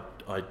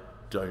 I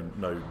don't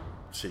know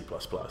C++.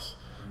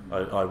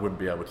 I wouldn't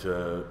be able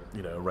to,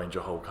 you know, arrange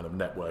a whole kind of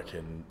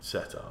networking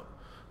setup.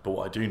 But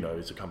what I do know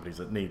is the companies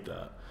that need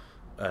that,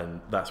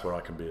 and that's where I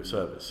can be of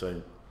service.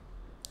 So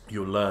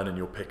you'll learn and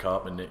you'll pick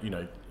up, and, you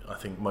know, I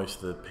think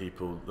most of the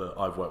people that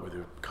I've worked with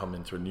who've come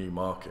into a new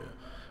market,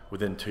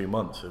 within 2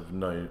 months have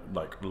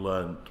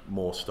learned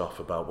more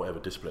stuff about whatever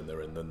discipline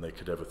they're in than they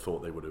could ever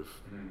thought they would have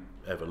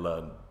ever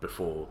learned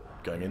before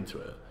going into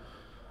it.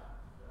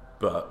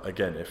 But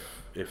again,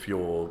 if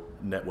your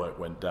network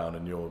went down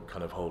and your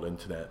kind of whole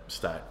internet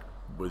stack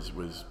was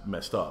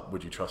messed up,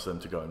 would you trust them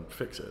to go and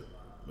fix it?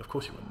 Of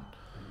course you wouldn't.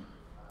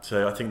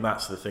 So I think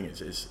that's the thing,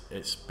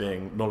 it's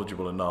being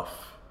knowledgeable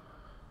enough,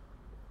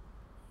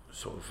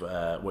 sort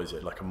of, what is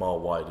it, like a mile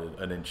wide,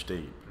 an inch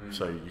deep.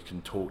 So you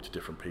can talk to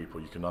different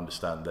people, you can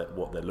understand that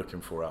what they're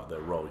looking for out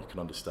their role, you can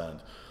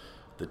understand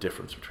the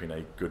difference between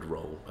a good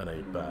role and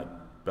a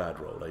bad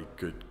role, a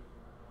good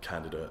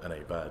candidate and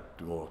a bad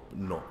or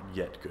not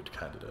yet good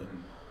candidate.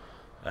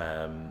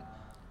 And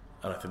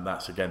I think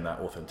that's, again, that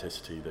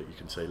authenticity that you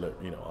can say,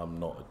 look, you know, I'm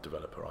not a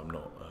developer, I'm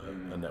not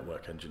a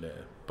network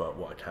engineer, but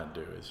what I can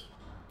do is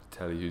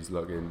tell you who's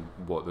logging,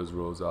 what those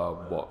roles are,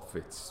 what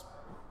fits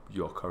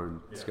your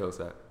current skill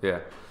set. Yeah.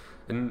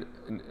 And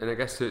I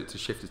guess to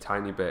shift a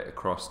tiny bit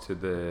across to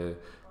the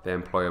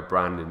employer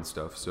branding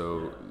stuff.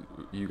 So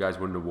you guys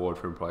won an award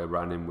for employer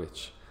branding,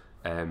 which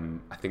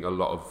I think a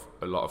lot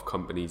of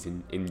companies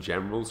in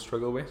general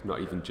struggle with,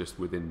 not even just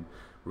within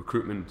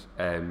recruitment.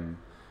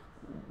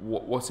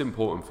 What's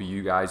important for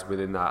you guys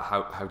within that?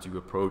 How do you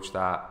approach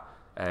that?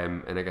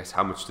 And I guess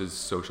how much does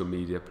social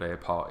media play a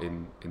part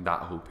in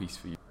that whole piece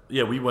for you?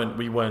 Yeah, we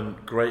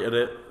weren't great at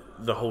it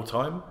the whole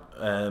time.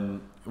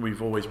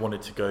 We've always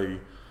wanted to go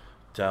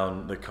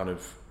down the kind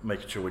of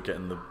making sure we're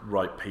getting the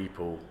right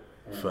people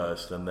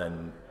first, and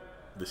then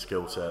the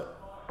skill set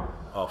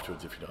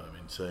afterwards, if you know what I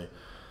mean. So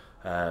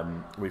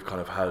we've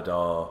kind of had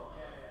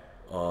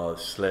our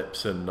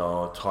slips and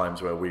our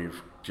times where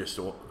we've just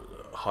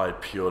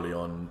hired purely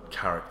on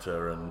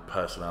character and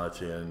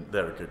personality, and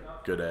they're a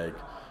good egg,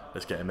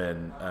 let's get them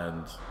in,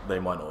 and they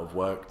might not have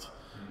worked.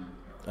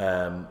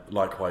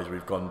 Likewise,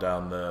 we've gone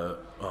down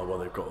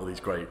they've got all these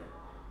great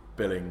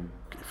billing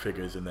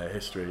figures in their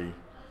history,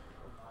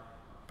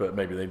 but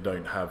maybe they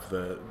don't have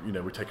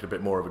we're taking a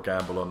bit more of a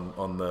gamble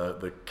on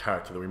the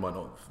character that we might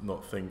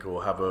not think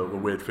or have a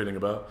weird feeling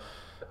about.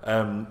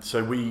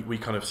 So we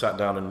kind of sat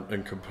down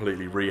and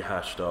completely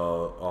rehashed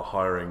our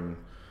hiring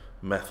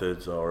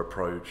methods, our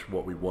approach,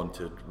 what we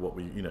wanted, what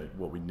we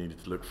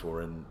needed to look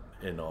for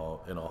in our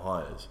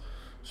hires.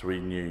 So we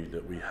knew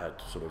that we had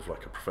sort of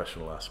like a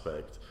professional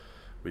aspect.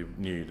 We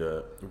knew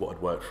that what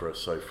had worked for us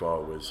so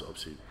far was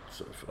obviously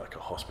sort of like a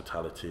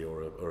hospitality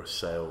or a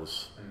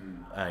sales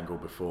angle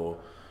before,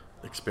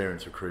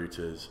 experienced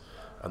recruiters,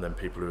 and then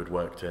people who had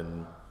worked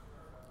in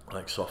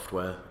like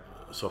software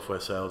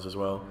sales as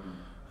well.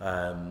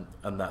 And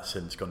that's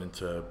since gone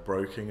into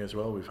broking as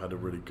well. We've had a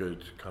really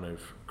good kind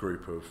of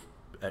group of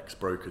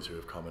ex-brokers who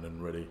have come in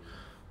and really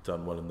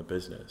done well in the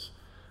business.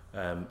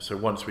 So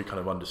once we kind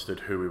of understood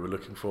who we were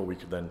looking for, we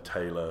could then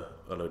tailor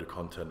a load of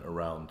content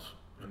around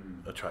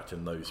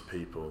attracting those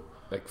people.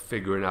 Like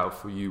figuring out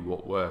for you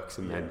what works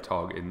and then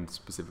targeting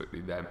specifically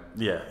them.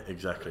 Yeah,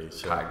 exactly.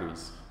 So,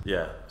 categories.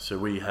 Yeah, so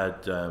we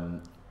had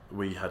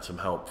some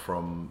help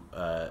from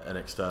an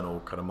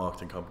external kind of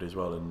marketing company as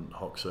well, in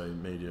Hoxo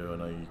Media. I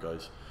know you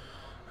guys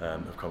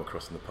have come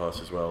across in the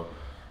past as well,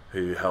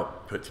 who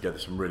helped put together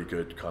some really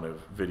good kind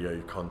of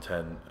video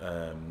content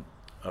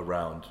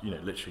around,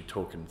 literally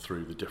talking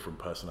through the different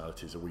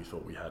personalities that we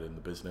thought we had in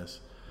the business.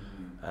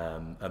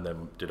 And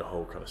then did a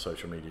whole kind of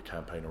social media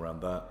campaign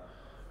around that.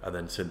 And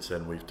then since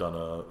then we've done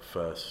our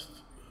first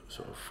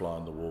sort of fly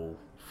on the wall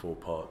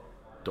 4-part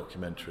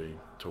documentary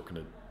talking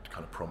to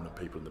kind of prominent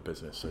people in the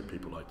business, so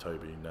people like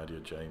Toby, Nadia,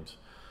 James,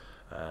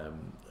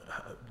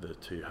 the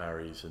 2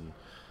 Harrys, and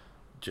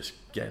just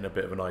getting a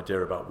bit of an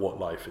idea about what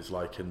life is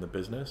like in the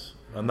business.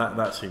 And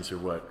that seems to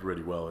have worked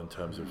really well in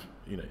terms of,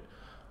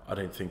 I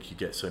don't think you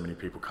get so many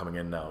people coming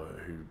in now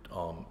who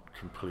aren't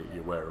completely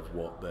aware of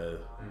what they're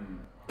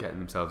getting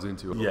themselves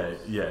into.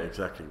 Yeah,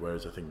 exactly.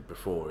 Whereas I think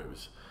before it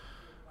was,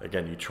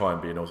 again, you try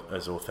and be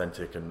as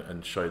authentic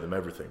and show them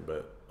everything,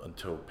 but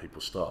until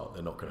people start,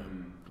 they're not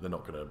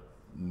gonna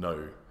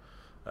know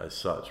as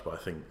such. But I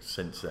think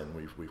since then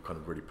we've kind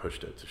of really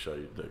pushed it to show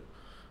that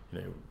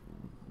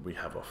we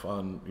have our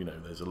fun.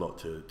 There's a lot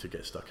to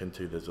get stuck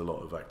into. There's a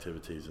lot of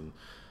activities, and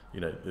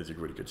there's a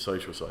really good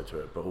social side to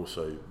it. But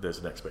also there's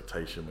an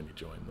expectation when you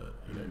join that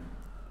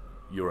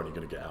you're only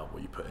going to get out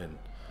what you put in.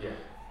 Yeah.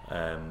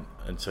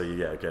 And so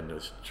again,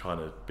 just trying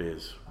to be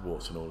as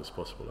warts and all as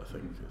possible, I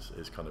think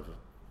is kind of,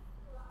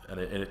 and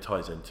it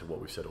ties into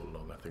what we've said all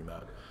along. I think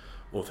that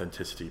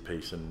authenticity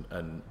piece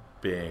and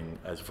being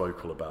as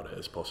vocal about it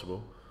as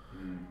possible,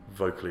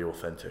 vocally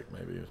authentic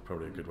maybe is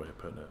probably a good way of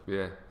putting it.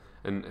 Yeah,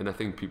 and I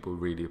think people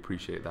really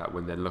appreciate that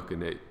when they're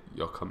looking at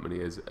your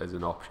company as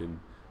an option,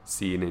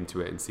 seeing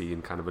into it and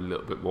seeing kind of a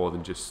little bit more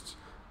than just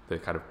the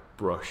kind of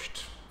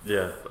brushed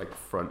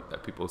front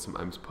that people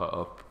sometimes put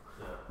up,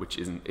 which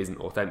isn't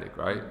authentic,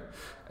 right?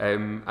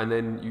 And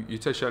then you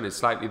touched on it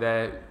slightly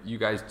there. You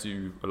guys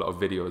do a lot of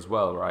video as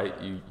well, right?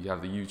 You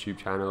have the YouTube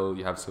channel.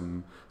 You have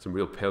some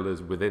real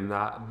pillars within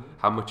that.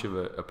 How much of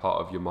a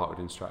part of your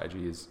marketing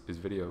strategy is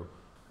video?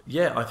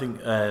 Yeah, I think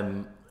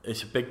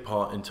it's a big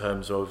part in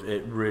terms of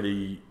it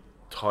really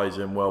ties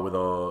in well with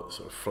our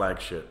sort of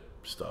flagship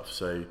stuff.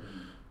 So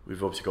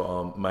we've obviously got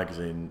our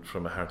magazine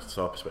from a Harrington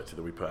Star perspective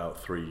that we put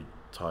out 3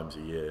 times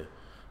a year.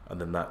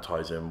 and then that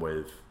ties in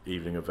with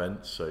evening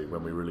events. So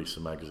when we release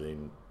the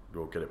magazine,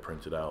 we'll get it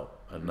printed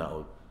out, and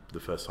that'll the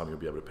first time you'll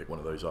be able to pick one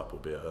of those up will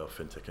be at a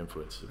FinTech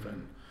Influencers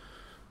event.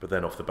 But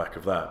then off the back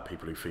of that,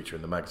 people who feature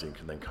in the magazine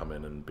can then come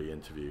in and be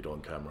interviewed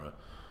on camera,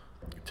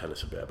 tell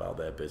us a bit about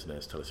their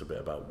business, tell us a bit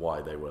about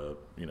why they were,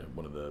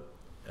 one of the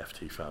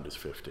FT Founders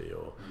 50,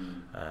 or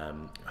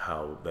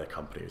how their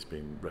company has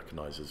been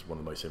recognised as one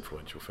of the most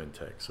influential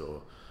fintechs,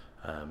 or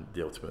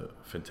the Ultimate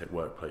FinTech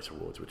Workplace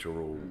Awards, which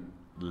are all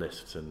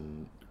lists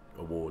and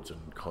awards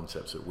and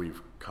concepts that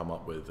we've come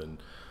up with and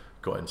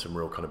got in some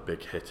real kind of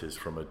big hitters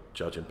from a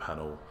judging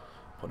panel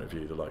point of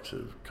view, the likes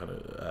of kind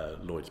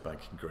of Lloyds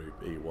Banking Group,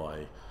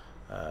 EY,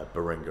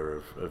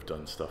 Baringa have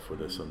done stuff with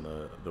us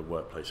on the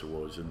Workplace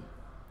Awards. And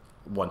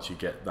once you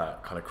get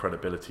that kind of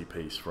credibility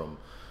piece from,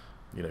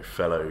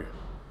 fellow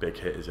big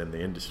hitters in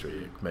the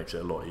industry, it makes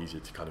it a lot easier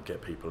to kind of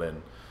get people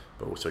in,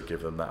 but also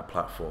give them that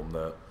platform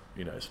that,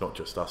 it's not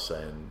just us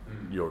saying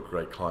you're a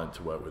great client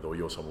to work with, or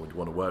you're someone we'd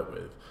want to work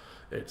with.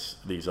 It's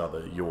these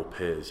other your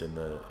peers in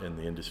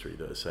the industry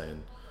that are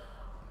saying,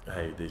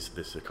 hey, this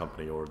is a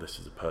company, or this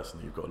is a person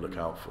that you've got to look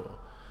out for.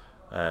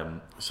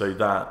 So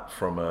that,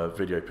 from a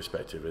video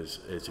perspective,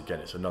 is again,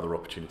 it's another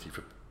opportunity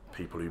for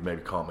people who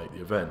maybe can't make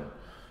the event.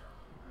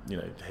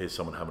 Here's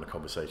someone having a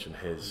conversation.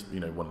 Here's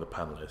one of the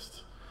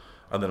panelists,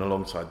 and then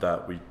alongside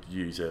that, we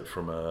use it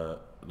from a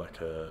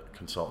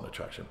consultant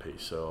attraction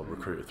piece. So our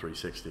Recruiter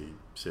 360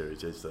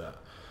 series is that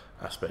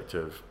aspect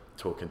of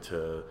talking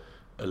to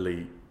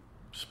elite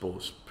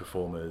sports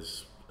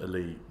performers,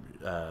 elite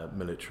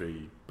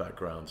military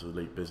backgrounds,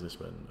 elite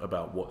businessmen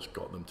about what's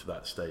got them to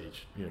that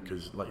stage.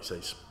 Because like you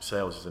say,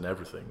 sales isn't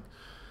everything,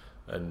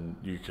 and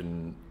you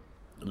can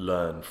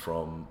learn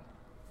from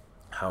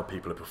how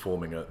people are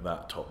performing at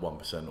that top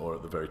 1% or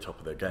at the very top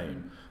of their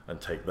game, and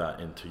take that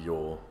into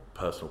your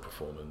personal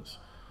performance.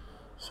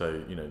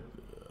 So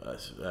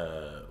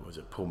was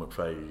it Paul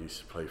McVeigh, who used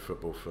to play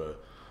football for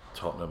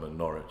Tottenham and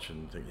Norwich,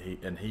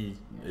 and he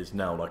is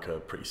now like a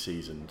pretty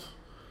seasoned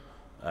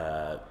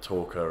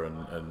talker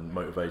and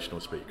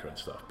motivational speaker and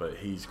stuff, but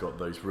he's got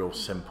those real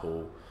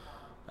simple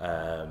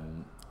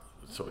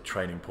sort of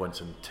training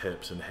points and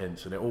tips and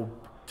hints, and it all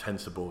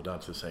tends to boil down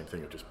to the same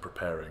thing of just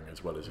preparing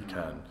as well as you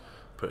can,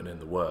 putting in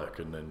the work,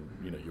 and then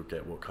you'll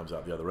get what comes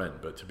out the other end.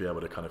 But to be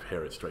able to kind of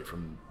hear it straight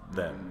from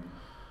them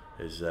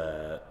is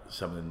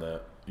something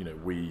that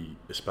we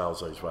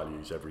espouse those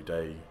values every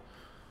day,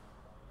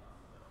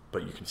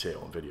 but you can see it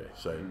on video.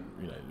 So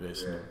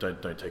it's,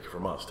 don't take it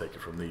from us, take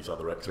it from these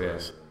other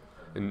experts.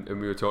 And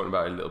we were talking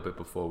about it a little bit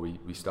before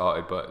we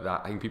started, but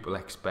that I think people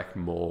expect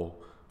more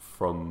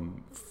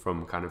from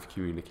kind of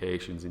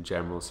communications in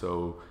general.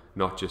 So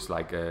not just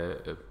like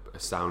a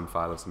sound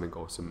file or something,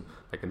 or some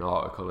like an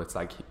article. It's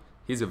like,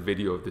 here's a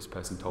video of this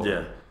person talking.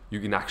 Yeah. You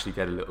can actually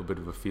get a little bit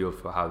of a feel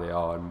for how they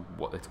are and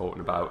what they're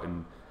talking about,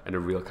 and a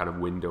real kind of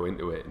window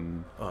into it.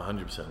 And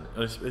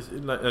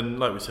 100%. And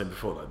like we said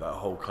before, like that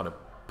whole kind of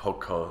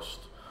podcast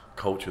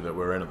culture that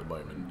we're in at the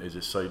moment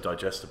is so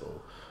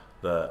digestible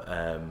that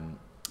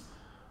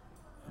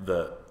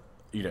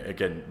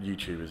again,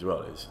 YouTube as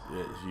well is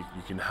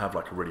you can have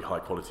like a really high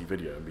quality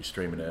video and be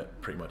streaming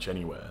it pretty much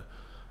anywhere,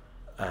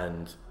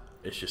 and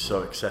it's just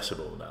so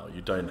accessible now.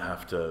 You don't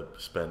have to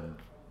spend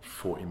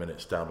 40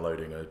 minutes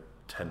downloading a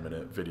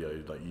 10-minute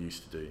video like you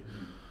used to do.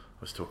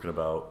 I was talking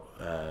about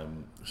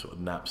sort of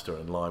Napster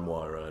and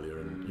LimeWire earlier,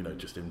 and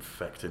just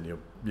infecting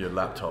your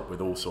laptop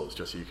with all sorts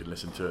just so you can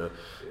listen to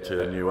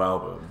a new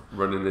album.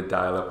 Running a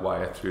dial-up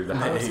wire through the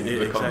house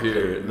into the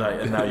computer.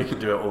 And now you can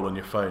do it all on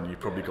your phone.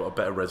 You've probably got a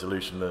better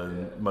resolution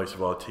than most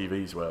of our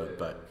TVs were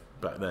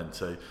back then.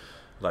 So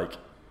like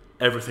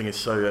everything is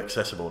so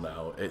accessible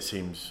now, it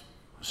seems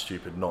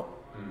stupid not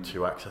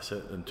to access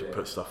it and to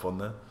put stuff on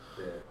there.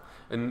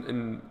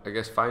 And I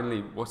guess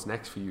finally, what's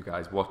next for you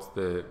guys?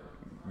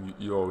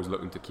 You're always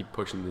looking to keep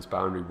pushing this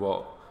boundary.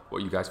 What are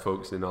you guys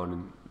focusing on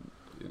in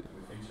the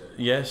future?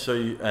 Yeah, so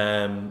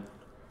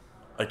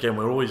again,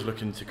 we're always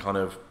looking to kind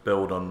of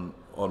build on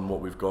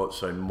what we've got.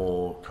 So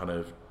more kind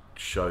of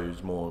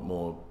shows,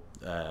 more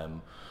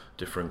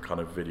different kind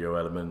of video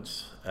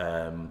elements.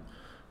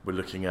 We're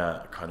looking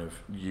at kind of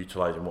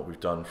utilising what we've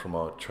done from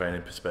our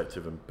training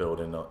perspective and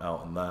building out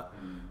on that.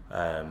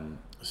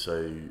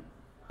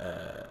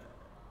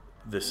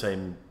 The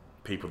same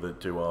people that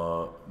do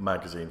our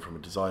magazine from a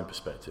design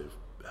perspective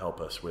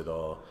help us with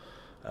our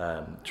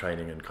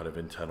training and kind of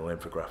internal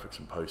infographics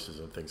and posters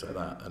and things like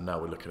that. And now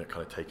we're looking at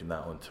kind of taking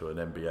that onto an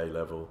MBA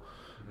level,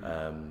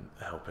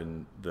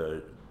 helping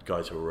the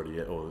guys who are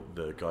already, or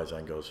the guys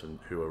and girls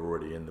who are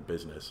already in the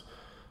business,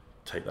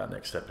 take that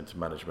next step into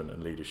management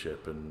and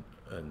leadership, and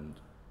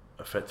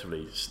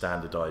effectively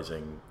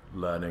standardizing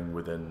learning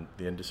within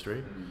the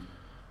industry.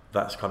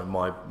 That's kind of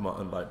my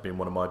like been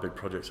one of my big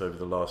projects over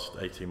the last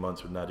 18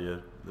 months with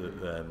Nadia,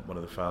 one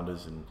of the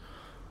founders, and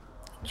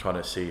trying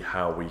to see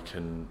how we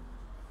can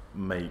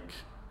make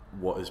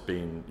what has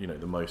been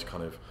the most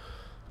kind of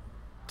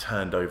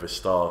turned over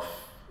staff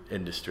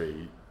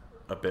industry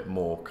a bit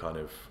more kind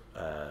of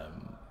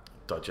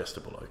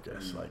digestible, I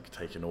guess. Like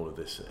taking all of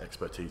this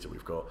expertise that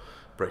we've got,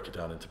 break it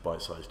down into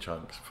bite-sized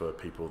chunks for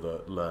people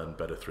that learn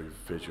better through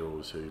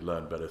visuals, who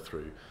learn better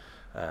through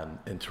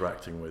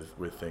interacting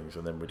with things,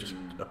 and then we're just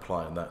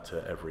applying that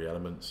to every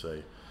element.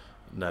 So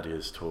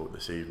Nadia's talk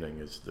this evening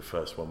is the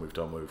first one we've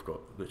done where we've got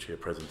literally a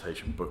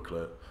presentation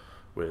booklet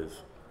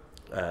with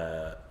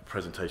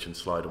presentation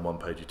slide on one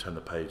page, you turn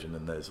the page and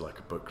then there's like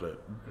a booklet,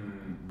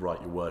 write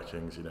your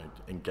workings,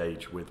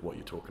 engage with what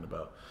you're talking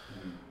about.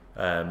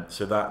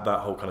 So that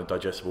whole kind of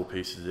digestible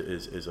piece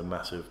is a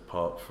massive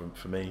part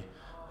for me.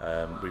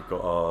 We've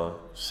got our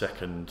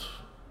second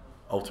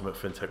Ultimate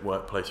FinTech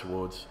Workplace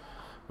Awards,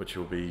 which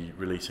we'll be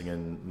releasing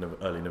in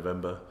early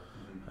November.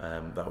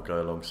 That will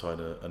go alongside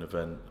an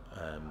event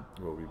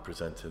where we'll be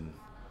presenting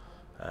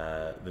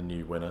the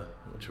new winner,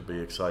 which will be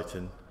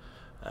exciting.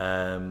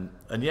 And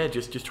yeah,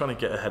 just trying to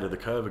get ahead of the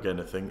curve again.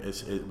 I think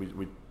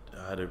we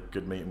had a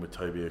good meeting with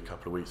Toby a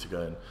couple of weeks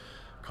ago, and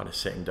kind of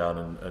sitting down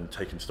and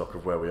taking stock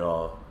of where we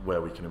are,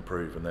 where we can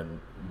improve, and then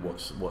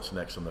what's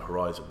next on the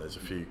horizon. There's a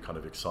few kind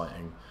of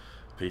exciting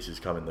pieces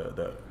coming that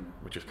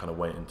we're just kind of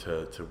waiting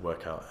to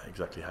work out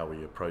exactly how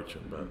we approach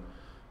them. But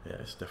yeah,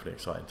 it's definitely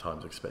exciting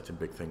times. Expecting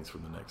big things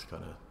from the next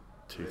kind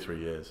of 2-3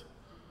 years.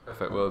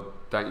 Perfect. Well,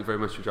 thank you very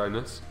much for joining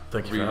us.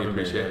 Thank you. Really for having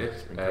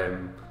appreciate me. it.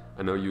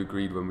 I know you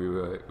agreed when we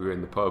were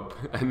in the pub,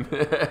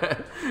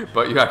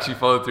 but you actually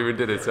followed through and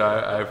did it. So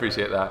I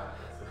appreciate that.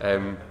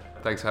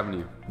 Thanks for having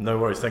you. No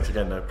worries. Thanks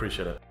again. I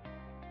appreciate it.